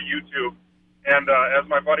 you should go to YouTube. And as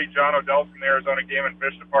my buddy John O'Dell from the Arizona Game and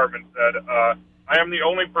Fish Department said, I am the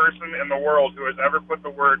only person in the world who has ever put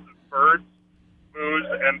the words birds, booze,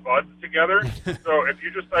 and buds together. So if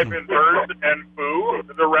you just type in birds and boo,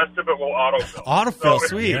 the rest of it will autofill. Autofill, so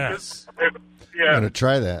sweet. Yes. I'm going to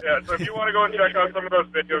try that. Yeah, so if you want to go and check out some of those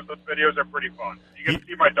videos are pretty fun. You get to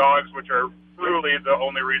see my dogs, which are truly the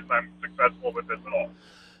only reason I'm successful with this at all.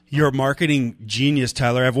 You're a marketing genius,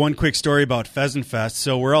 Tyler. I have one quick story about Pheasant Fest.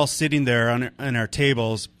 So we're all sitting there on our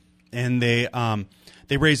tables, and they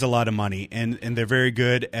raise a lot of money, and they're very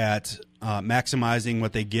good at maximizing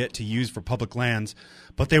what they get to use for public lands.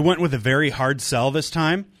 But they went with a very hard sell this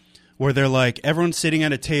time, where they're like, everyone's sitting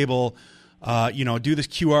at a table, do this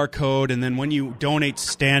QR code, and then when you donate,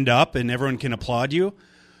 stand up, and everyone can applaud you.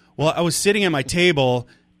 Well, I was sitting at my table.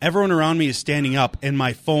 Everyone around me is standing up, and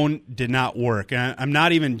my phone did not work. And I'm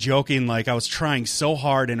not even joking. Like, I was trying so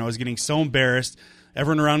hard, and I was getting so embarrassed.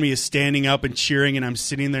 Everyone around me is standing up and cheering, and I'm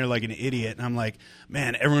sitting there like an idiot. And I'm like,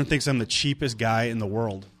 man, everyone thinks I'm the cheapest guy in the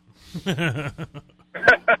world. Yeah,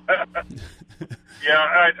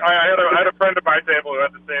 I had a friend at my table who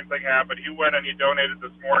had the same thing happen. He went and he donated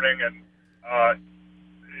this morning, and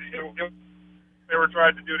they were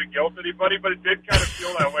trying to do to guilt anybody, but it did kind of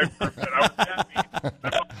feel that way for a minute. I was happy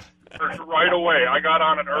right away. I got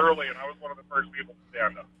on it early, and I was one of the first people to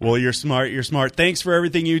stand up. Well, you're smart. You're smart. Thanks for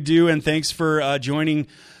everything you do, and thanks for joining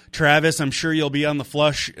Travis. I'm sure you'll be on the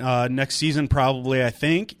Flush next season, probably, I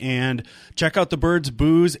think. And check out the Birds,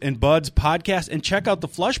 Booze, and Buds podcast, and check out the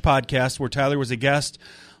Flush podcast where Tyler was a guest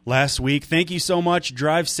last week. Thank you so much.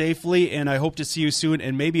 Drive safely, and I hope to see you soon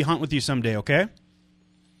and maybe hunt with you someday, okay?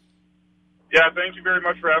 Yeah, thank you very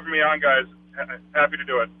much for having me on, guys. Happy to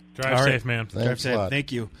do it. Drive safe, man. Drive safe.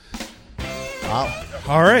 Thank you. Wow.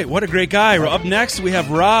 All right, what a great guy. Up next, we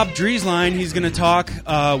have Rob Drieslein. He's going to talk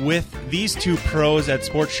with these two pros at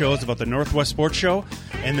sports shows about the Northwest Sports Show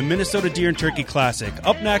and the Minnesota Deer and Turkey Classic.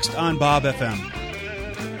 Up next on Bob FM.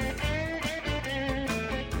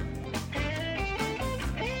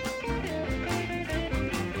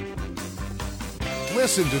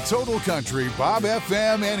 Listen to Total Country Bob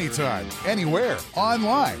FM anytime, anywhere,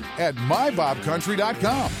 online at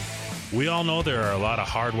mybobcountry.com. We all know there are a lot of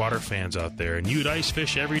hard water fans out there, and you'd ice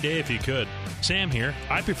fish every day if you could. Sam here.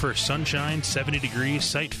 I prefer sunshine, 70 degrees,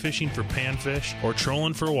 sight fishing for panfish, or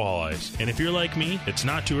trolling for walleyes. And if you're like me, it's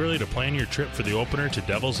not too early to plan your trip for the opener to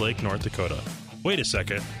Devil's Lake, North Dakota. Wait a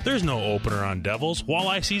second. There's no opener on Devils.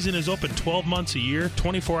 Walleye season is open 12 months a year,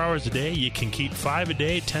 24 hours a day. You can keep 5 a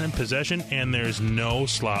day, 10 in possession, and there's no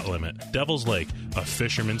slot limit. Devil's Lake, a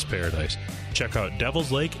fisherman's paradise. Check out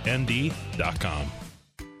devilslakend.com.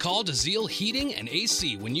 Call DeZiel Heating and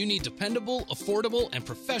AC when you need dependable, affordable, and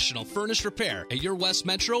professional furnace repair at your West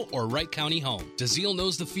Metro or Wright County home. DeZiel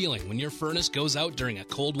knows the feeling when your furnace goes out during a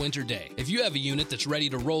cold winter day. If you have a unit that's ready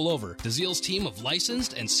to roll over, DeZiel's team of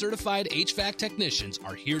licensed and certified HVAC technicians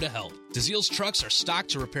are here to help. DeZiel's trucks are stocked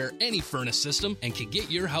to repair any furnace system and can get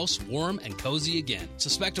your house warm and cozy again.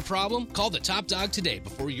 Suspect a problem? Call the top dog today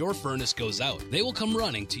before your furnace goes out. They will come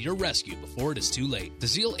running to your rescue before it is too late.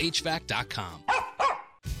 DeZielHVAC.com.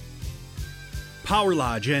 Power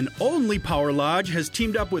Lodge, and only Power Lodge, has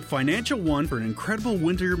teamed up with Financial One for an incredible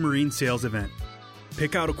winter marine sales event.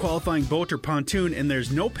 Pick out a qualifying boat or pontoon, and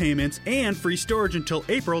there's no payments and free storage until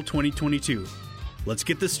April 2022. Let's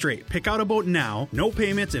get this straight. Pick out a boat now, no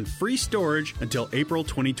payments, and free storage until April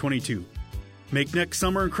 2022. Make next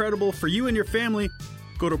summer incredible for you and your family.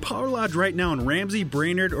 Go to Power Lodge right now in Ramsey,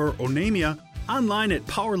 Brainerd, or Onamia, online at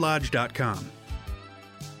powerlodge.com.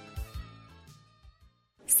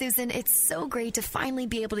 Susan, it's so great to finally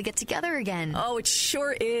be able to get together again. Oh, it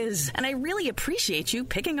sure is. And I really appreciate you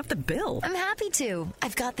picking up the bill. I'm happy to.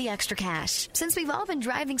 I've got the extra cash. Since we've all been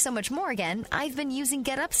driving so much more again, I've been using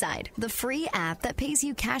Get Upside, the free app that pays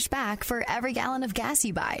you cash back for every gallon of gas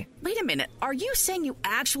you buy. Wait a minute. Are you saying you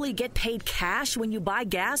actually get paid cash when you buy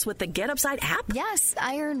gas with the Get Upside app? Yes,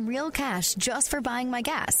 I earn real cash just for buying my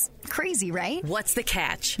gas. Crazy, right? What's the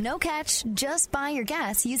catch? No catch. Just buy your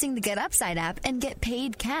gas using the Get Upside app and get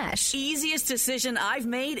paid cash cash. Easiest decision I've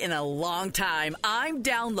made in a long time. I'm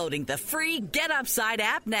downloading the free Get Upside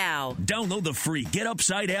app now. Download the free Get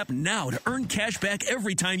Upside app now to earn cash back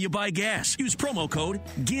every time you buy gas. Use promo code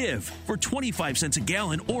GIVE for 25 cents a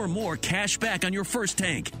gallon or more cash back on your first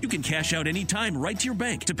tank. You can cash out anytime right to your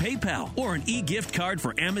bank, to PayPal, or an e-gift card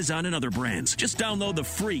for Amazon and other brands. Just download the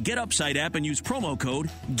free Get Upside app and use promo code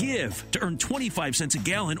GIVE to earn 25 cents a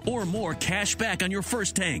gallon or more cash back on your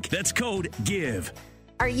first tank. That's code GIVE.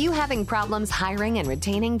 Are you having problems hiring and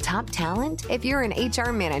retaining top talent? If you're an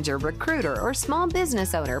HR manager, recruiter, or small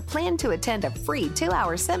business owner, plan to attend a free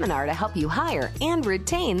 2-hour seminar to help you hire and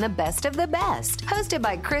retain the best of the best. Hosted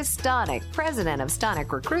by Chris Stonick, president of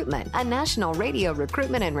Stonick Recruitment, a national radio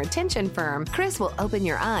recruitment and retention firm. Chris will open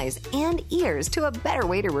your eyes and ears to a better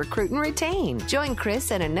way to recruit and retain. Join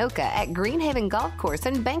Chris and Anoka at Greenhaven Golf Course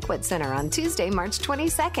and Banquet Center on Tuesday, March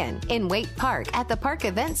 22nd, in Waite Park at the Park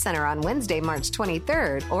Event Center on Wednesday, March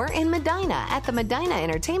 23rd, or in Medina at the Medina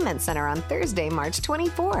Entertainment Center on Thursday, March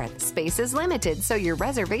 24th. Space is limited, so your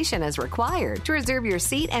reservation is required. To reserve your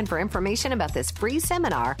seat and for information about this free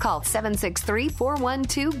seminar, call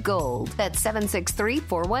 763-412-GOLD. That's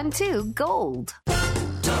 763-412-GOLD.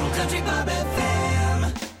 Total Country Bob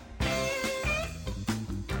FM.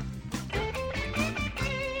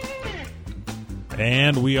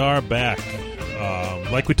 And we are back.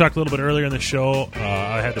 Like we talked a little bit earlier in the show,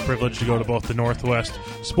 I had the privilege to go to both the Northwest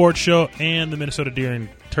Sports Show and the Minnesota Deer and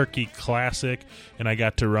Turkey Classic, and I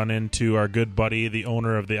got to run into our good buddy, the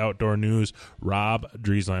owner of the Outdoor News, Rob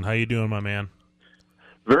Drieslein. How you doing, my man?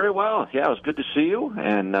 Very well. Yeah, it was good to see you,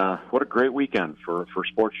 and what a great weekend for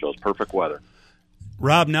sports shows. Perfect weather.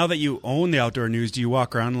 Rob, now that you own the Outdoor News, do you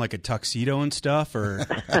walk around in like a tuxedo and stuff, or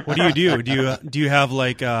what do you do? Do you have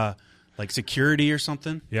like security or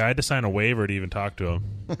something? Yeah, I had to sign a waiver to even talk to him.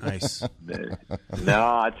 Nice. No,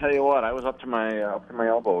 I tell you what, I was up to my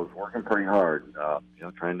elbows, working pretty hard.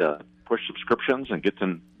 Trying to push subscriptions and get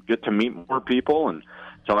to meet more people and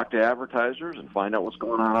talk to advertisers and find out what's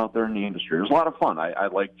going on out there in the industry. It was a lot of fun. I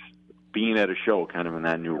liked being at a show, kind of in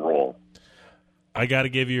that new role. I got to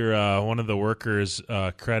give your one of the workers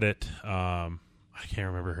credit. I can't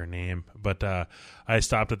remember her name, but I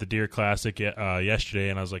stopped at the Deer Classic yesterday,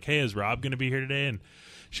 and I was like, hey, is Rob going to be here today? And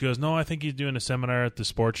she goes, no, I think he's doing a seminar at the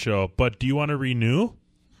sports show, but do you want to renew?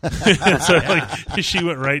 So she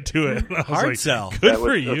went right to it. I was Hard like, sell. Good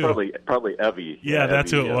for you. Probably Evie. Yeah,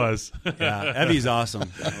 that's Evie, who it was. Yeah, Evie's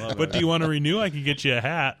awesome. But do you want to renew? I can get you a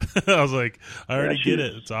hat. I was like, I already get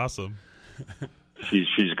it. It's awesome.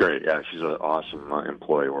 She's great. Yeah, she's an awesome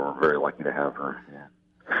employee. We're very lucky to have her. Yeah.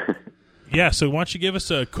 Yeah, so why don't you give us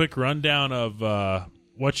a quick rundown of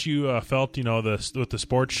what you felt, with the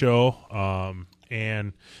sports show,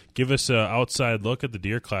 and give us an outside look at the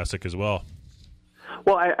Deer Classic as well.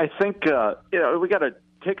 Well, I think we got to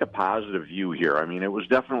take a positive view here. I mean, it was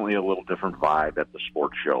definitely a little different vibe at the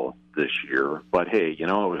sports show this year. But hey, it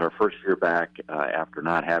was our first year back after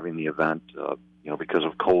not having the event, because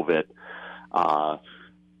of COVID.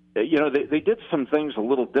 They did some things a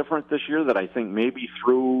little different this year that I think maybe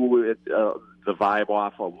threw the vibe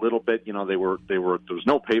off a little bit. There was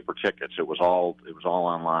no paper tickets. It was all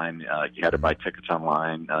online. You had to buy tickets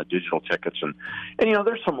online, digital tickets, and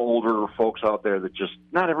there's some older folks out there that just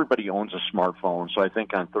not everybody owns a smartphone. So I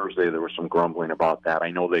think on Thursday there was some grumbling about that.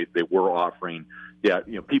 I know they were offering. Yeah,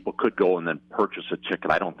 people could go and then purchase a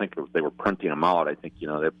ticket. I don't think they were printing them out. I think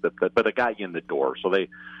but it got you in the door. So they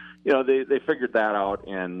figured that out,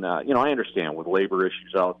 and I understand with labor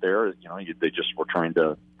issues out there, they just were trying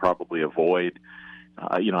to probably avoid,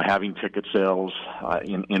 having ticket sales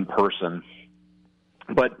in person.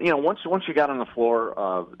 But once you got on the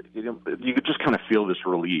floor, you could just kind of feel this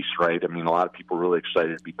release, right? I mean, a lot of people were really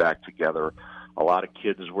excited to be back together. A lot of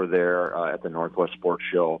kids were there at the Northwest Sports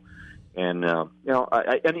Show. And there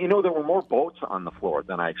were more boats on the floor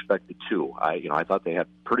than I expected too. I thought they had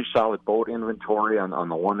pretty solid boat inventory on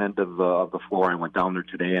the one end of the floor. I went down there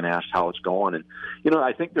today and asked how it's going, and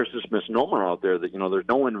I think there's this misnomer out there that there's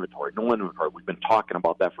no inventory. We've been talking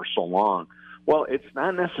about that for so long. Well, it's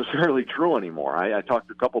not necessarily true anymore. I talked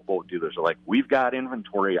to a couple boat dealers. They're like, we've got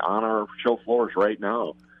inventory on our show floors right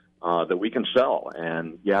now that we can sell.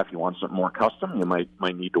 And yeah, if you want something more custom, you might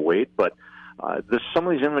need to wait, but. Some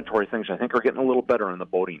of these inventory things I think are getting a little better in the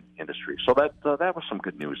boating industry. So that was some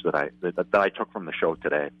good news that I took from the show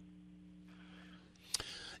today.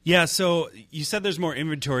 Yeah, so you said there's more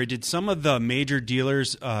inventory. Did some of the major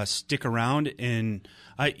dealers stick around? In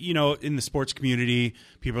the sports community,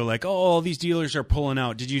 people are like, "Oh, all these dealers are pulling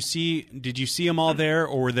out." Did you see them all there,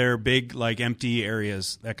 or were there big empty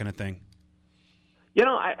areas, that kind of thing?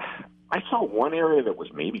 I saw one area that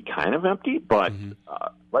was maybe kind of empty, but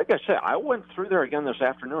like I said, I went through there again this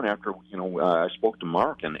afternoon after I spoke to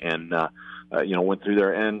Mark and went through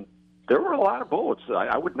there, and there were a lot of boats.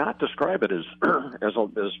 I would not describe it as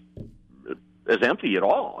empty at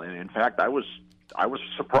all. And in fact, I was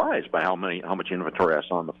surprised by how much inventory I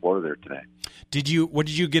saw on the floor there today. What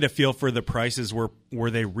did you get a feel for the prices?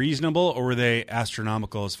 Were they reasonable or were they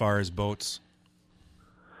astronomical as far as boats?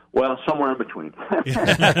 Well, somewhere in between.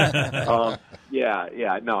 No,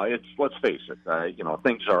 let's face it.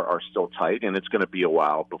 Things are still tight, and it's going to be a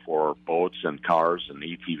while before boats and cars and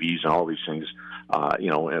ATVs and all these things.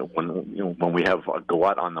 When we have a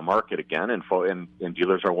glut on the market again, and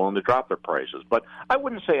dealers are willing to drop their prices. But I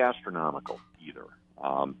wouldn't say astronomical either,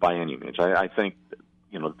 by any means. I think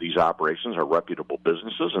these operations are reputable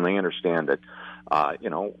businesses, and they understand that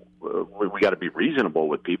we got to be reasonable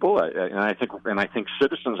with people. And I think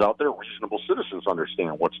citizens out there, reasonable citizens,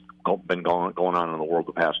 understand what's been going on in the world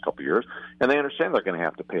the past couple of years, and they understand they're going to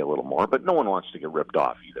have to pay a little more. But no one wants to get ripped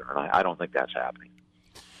off either, and I don't think that's happening.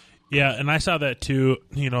 Yeah, and I saw that too.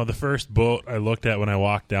 The first boat I looked at when I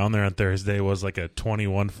walked down there on Thursday was like a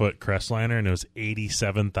 21-foot Crestliner, and it was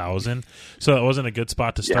 $87,000. So it wasn't a good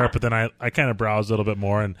spot to start. But then I kind of browsed a little bit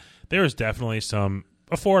more, and there was definitely some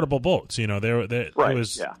affordable boats. It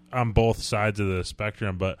was on both sides of the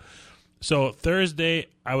spectrum. But so Thursday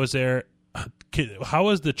I was there. How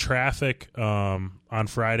was the traffic on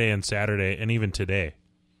Friday and Saturday, and even today?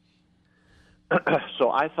 So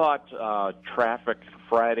I thought traffic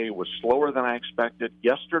Friday was slower than I expected.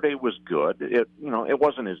 Yesterday was good. It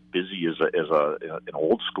wasn't as busy as an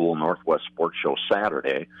old school Northwest Sports Show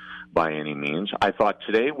Saturday by any means. I thought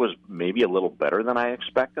today was maybe a little better than I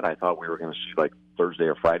expected. I thought we were going to see like Thursday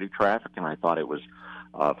or Friday traffic, and I thought it was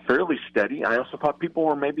fairly steady. I also thought people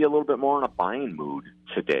were maybe a little bit more in a buying mood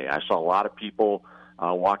today. I saw a lot of people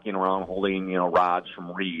walking around holding, rods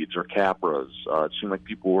from Reeds or Capras. It seemed like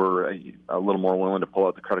people were a little more willing to pull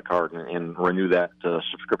out the credit card and renew that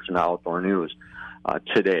subscription to Outdoor News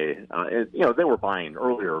today. They were buying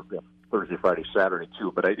earlier, Thursday, Friday, Saturday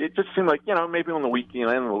too. But it just seemed like maybe when the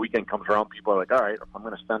weekend comes around, people are like, all right, if I'm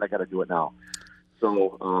going to spend, I got to do it now.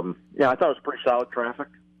 So I thought it was pretty solid traffic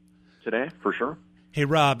today for sure. Hey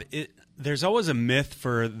Rob, there's always a myth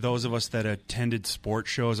for those of us that attended sports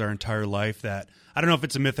shows our entire life that, I don't know if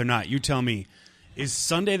it's a myth or not, you tell me, is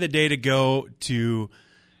Sunday the day to go to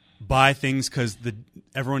buy things because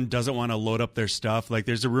everyone doesn't want to load up their stuff? Like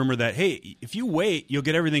there's a rumor that, hey, if you wait, you'll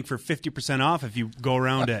get everything for 50% off if you go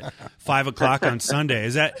around at 5 o'clock on Sunday.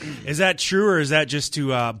 Is that true, or is that just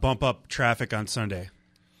to bump up traffic on Sunday?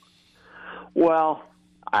 Well,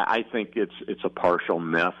 I think it's a partial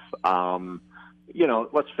myth.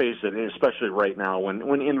 Let's face it, especially right now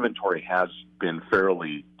when inventory has been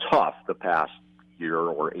fairly tough the past year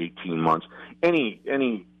or 18 months, any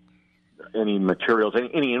materials,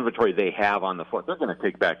 any inventory they have on the foot, they're going to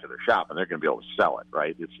take back to their shop and they're going to be able to sell it,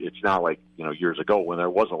 right? It's not like, years ago when there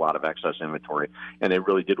was a lot of excess inventory and they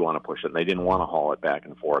really did want to push it and they didn't want to haul it back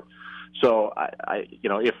and forth. So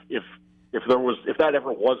if that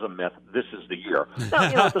ever was a myth, this is the year.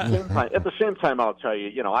 Now, at the same time, I'll tell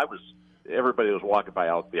you, everybody that was walking by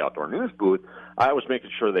the Outdoor News booth, I was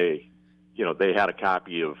making sure they had a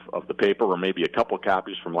copy of the paper or maybe a couple of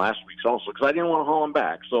copies from last week's also, because I didn't want to haul them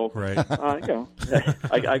back. So, right.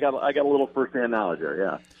 I got a little first-hand knowledge there,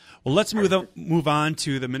 yeah. Well, let's move on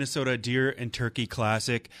to the Minnesota Deer and Turkey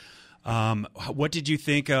Classic. What did you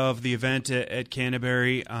think of the event at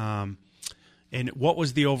Canterbury? And what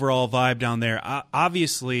was the overall vibe down there?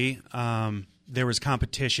 Obviously, there was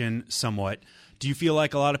competition somewhat. Do you feel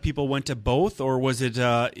like a lot of people went to both, or was it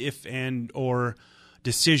or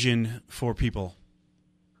decision for people?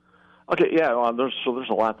 Okay, yeah, there's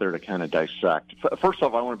a lot there to kind of dissect. First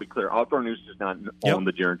off, I want to be clear. Outdoor News does not own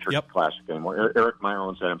the Deer and Turkey Classic anymore. Eric Meyer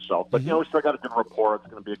owns that himself. But, we still got a good rapport. It's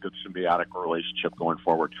going to be a good symbiotic relationship going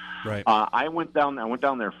forward. Right. I went down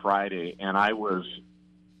there Friday, and I was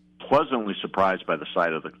pleasantly surprised by the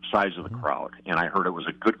size of the crowd. And I heard it was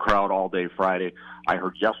a good crowd all day Friday. I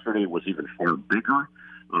heard yesterday was even far bigger.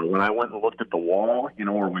 When I went and looked at the wall,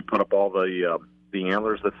 where we put up all the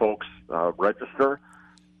antlers that folks register,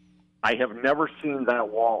 I have never seen that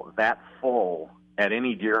wall that full at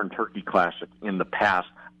any Deer and Turkey Classic in the past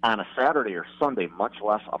on a Saturday or Sunday, much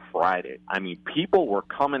less a Friday. I mean, people were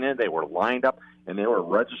coming in, they were lined up, and they were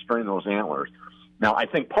registering those antlers. Now, I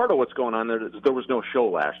think part of what's going on there was no show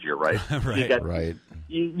last year, right? Right.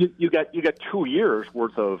 You got 2 years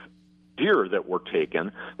worth of deer that were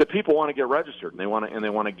taken that people want to get registered, and they want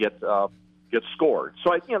to get get scored.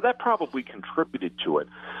 So that probably contributed to it.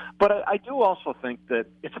 But I do also think that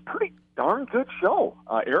it's a pretty darn good show.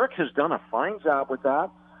 Eric has done a fine job with that.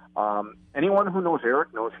 Anyone who knows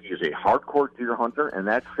Eric knows he is a hardcore deer hunter, and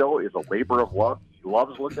that show is a labor of love. He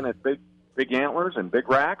loves looking at big antlers and big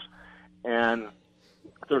racks, and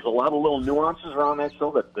there's a lot of little nuances around that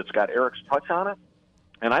show that's got Eric's touch on it.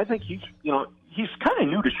 And I think he's kind of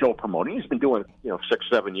new to show promoting. He's been doing it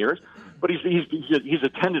 6-7 years, but he's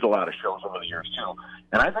attended a lot of shows over the years too.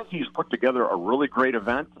 And I think he's put together a really great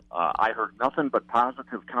event. I heard nothing but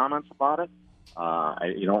positive comments about it.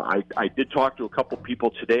 I did talk to a couple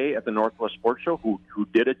people today at the Northwest Sports Show who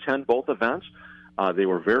did attend both events. They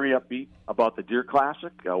were very upbeat about the Deer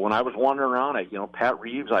Classic. When I was wandering around, Pat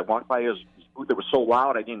Reeves, I walked by his booth that was so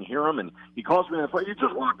loud I didn't hear him, and he calls me and I "You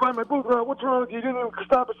just walked by my booth. What's wrong? You didn't even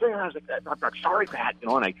stop and say." I was like, "I'm sorry, Pat."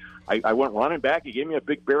 And I went running back. He gave me a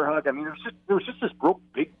big bear hug. I mean, there was just this real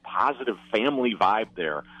big positive family vibe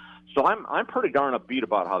there. So I'm pretty darn upbeat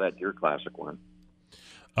about how that Deer Classic went.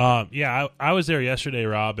 I was there yesterday,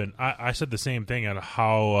 Rob, and I said the same thing on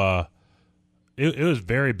how it was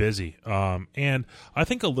very busy. And I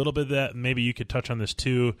think a little bit of that, maybe you could touch on this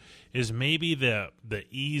too, is maybe the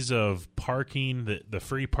ease of parking, the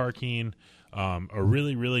free parking, a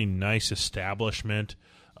really, really nice establishment.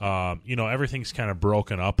 Everything's kind of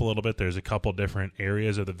broken up a little bit. There's a couple different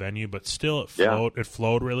areas of the venue, but still it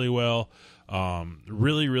flowed really well.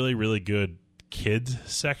 Really, really, really good kids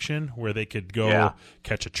section where they could go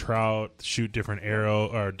catch a trout, shoot different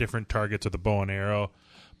different targets with a bow and arrow.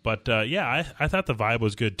 But I thought the vibe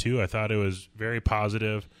was good too. I thought it was very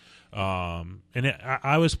positive.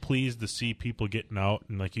 I was pleased to see people getting out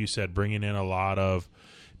and, like you said, bringing in a lot of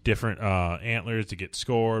different antlers to get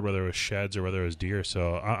scored, whether it was sheds or whether it was deer.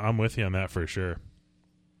 So I'm with you on that for sure.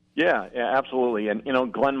 Yeah, absolutely. And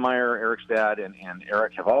Glenn Meyer, Eric's dad, and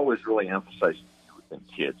Eric have always really emphasized youth and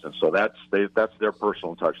kids, and so that's their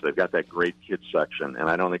personal touch. They've got that great kids section, and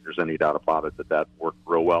I don't think there's any doubt about it that worked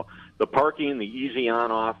real well. The parking, the easy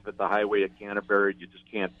on-off at the highway at Canterbury, you just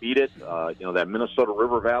can't beat it. That Minnesota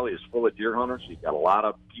River Valley is full of deer hunters. You've got a lot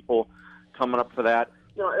of people coming up for that.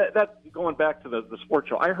 That going back to the sports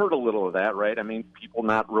show, I heard a little of that, right? I mean, people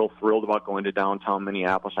not real thrilled about going to downtown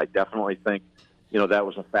Minneapolis. I definitely think, that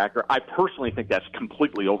was a factor. I personally think that's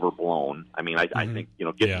completely overblown. I mean, I think,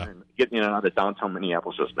 getting in and out of downtown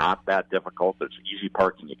Minneapolis is not that difficult. There's easy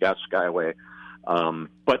parking. You got Skyway.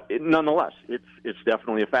 But nonetheless, it's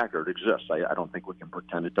definitely a factor. It exists. I don't think we can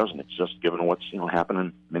pretend it doesn't exist, given what's happened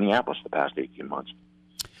in Minneapolis the past 18 months.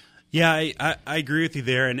 Yeah, I agree with you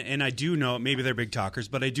there, and I do know, maybe they're big talkers,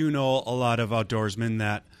 but I do know a lot of outdoorsmen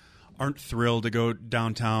that aren't thrilled to go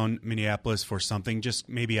downtown Minneapolis for something, just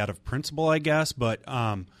maybe out of principle, I guess. But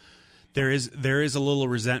there is a little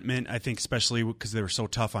resentment, I think, especially because they were so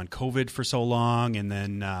tough on COVID for so long, and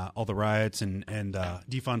then all the riots and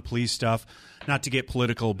defund police stuff. Not to get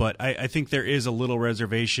political, but I think there is a little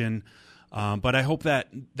reservation. But I hope that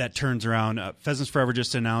turns around. Pheasants Forever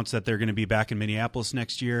just announced that they're going to be back in Minneapolis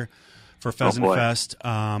next year for Pheasant Fest.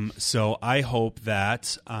 So I hope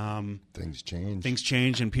that things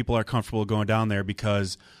change and people are comfortable going down there,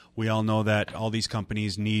 because we all know that all these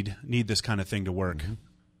companies need this kind of thing to work. Mm-hmm.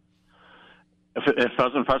 If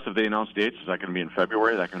Pheasant Fest, if they announce dates, is that going to be in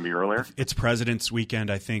February? Is that going to be earlier? It's President's Weekend,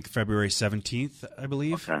 I think, February 17th, I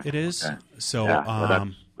believe it is. Okay. So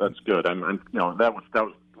that's good. That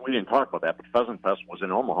was. We didn't talk about that, but Pheasant Fest was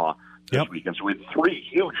in Omaha this weekend. So we had 3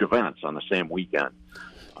 huge events on the same weekend.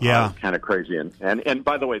 Yeah. Kind of crazy. And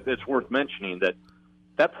by the way, it's worth mentioning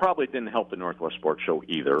that probably didn't help the Northwest Sports Show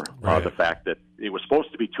either. Right. The fact that it was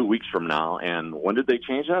supposed to be 2 weeks from now, and when did they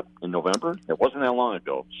change that? In November? It wasn't that long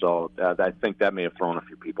ago. So I think that may have thrown a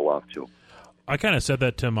few people off, too. I kind of said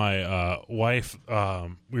that to my wife.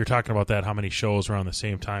 We were talking about that, how many shows were on the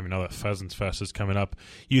same time. That Pheasants Fest is coming up.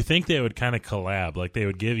 You think they would kind of collab, like they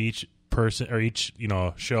would give each person or each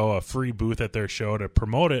show a free booth at their show to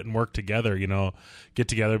promote it and work together. Get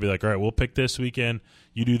together, be like, all right, we'll pick this weekend.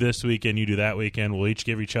 You do this weekend, you do that weekend. We'll each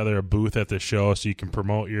give each other a booth at the show so you can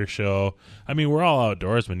promote your show. I mean, we're all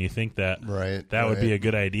outdoorsmen. You think that would be a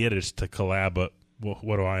good idea just to collab, but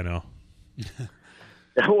what do I know?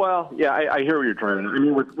 Well, yeah, I hear what you're trying to. I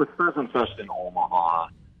mean, with Pheasant Fest in Omaha,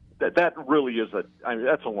 that really is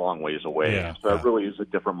that's a long ways away. Yeah, so that really is a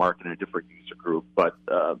different market and a different user group. But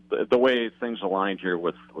the way things aligned here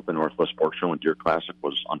with the Northwest Sports Show and Deer Classic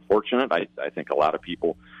was unfortunate. I think a lot of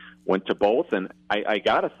people went to both, and I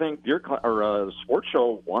got to think the Sports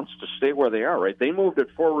Show wants to stay where they are. Right? They moved it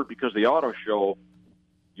forward because the auto show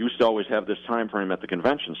used to always have this time frame at the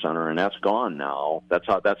convention center, and that's gone now. That's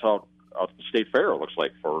how the State Fair looks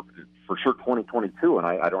like for sure 2022, and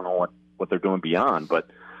I don't know what they're doing beyond. But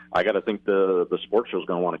I got to think the sports show is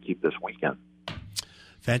going to want to keep this weekend.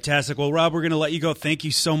 Fantastic. Well, Rob, we're going to let you go. Thank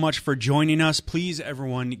you so much for joining us. Please,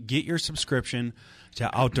 everyone, get your subscription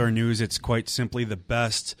to Outdoor News. It's quite simply the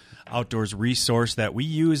best outdoors resource that we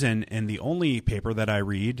use and the only paper that I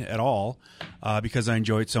read at all because I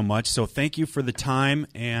enjoy it so much. So thank you for the time,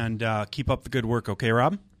 and keep up the good work. Okay,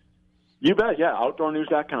 Rob? You bet. Yeah,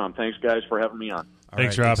 outdoornews.com. Thanks, guys, for having me on.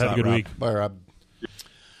 Thanks, Rob. Have a good week. Bye, Rob.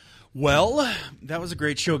 Well, that was a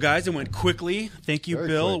great show, guys. It went quickly. Thank you, Very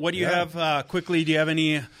Bill. quick. What do you have quickly? Do you have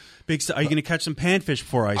any big? Are you going to catch some panfish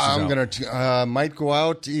before ice is out? I'm going to might go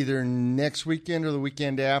out either next weekend or the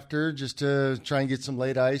weekend after just to try and get some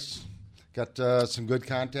late ice. Got some good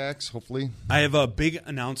contacts, hopefully. I have a big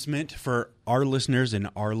announcement for our listeners and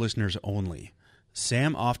our listeners only.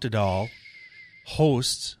 Sam Oftedal,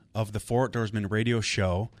 host of the Four Outdoorsmen radio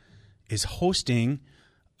show, is hosting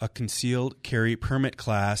a concealed carry permit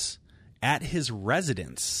class at his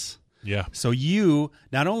residence. Yeah. So you,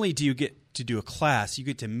 not only do you get to do a class, you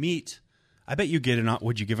get to meet. I bet you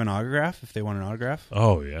would you give an autograph if they want an autograph?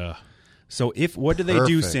 Oh, yeah. So what do they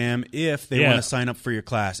do, Sam, if they want to sign up for your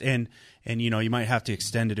class? And you might have to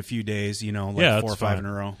extend it a few days, like 4 or 5 in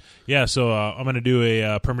a row. Yeah, so I'm going to do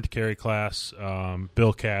a permit to carry class.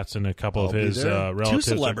 Bill Katz and a couple of his relatives. 2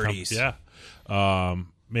 celebrities.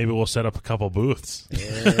 Maybe we'll set up a couple booths.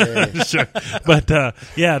 Sure. But,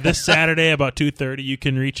 this Saturday about 2:30, you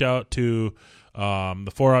can reach out to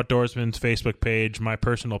the Four Outdoorsmen's Facebook page, my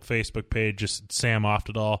personal Facebook page, just Sam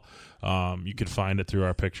Oftedal. You can find it through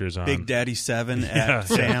our pictures on Big Daddy 7 at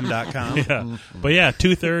sam.com. Yeah. But yeah,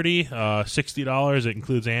 2:30, $60. It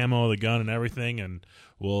includes ammo, the gun, and everything, and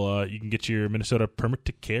you can get your Minnesota permit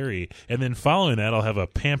to carry. And then following that, I'll have a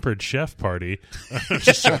pampered chef party. I'm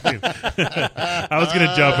just joking. I was going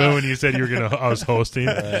to jump in when you said I was hosting.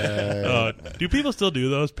 Do people still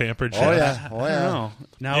do those pampered chefs? Oh yeah. I don't know.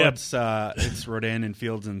 Now it's Rodin and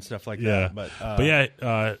Fields and stuff like that. But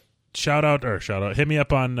shout out. Hit me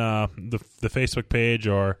up on the Facebook page,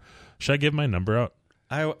 or should I give my number out?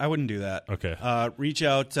 I wouldn't do that. Okay. Reach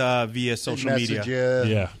out via social media.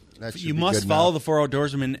 Yeah. You must follow the Four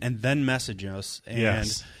Outdoorsmen and then message us, and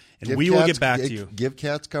we will get back to you. Give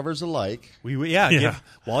Cats covers a like.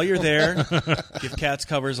 While you're there, give Cats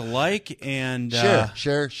covers a like and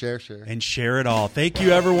share, and share it all. Thank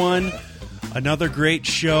you, everyone. Another great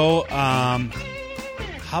show. How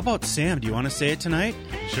about Sam? Do you want to say it tonight?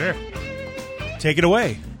 Sure. Take it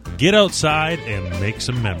away. Get outside and make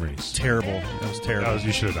some memories. Terrible. That was terrible.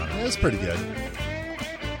 You should have done it. That's pretty good.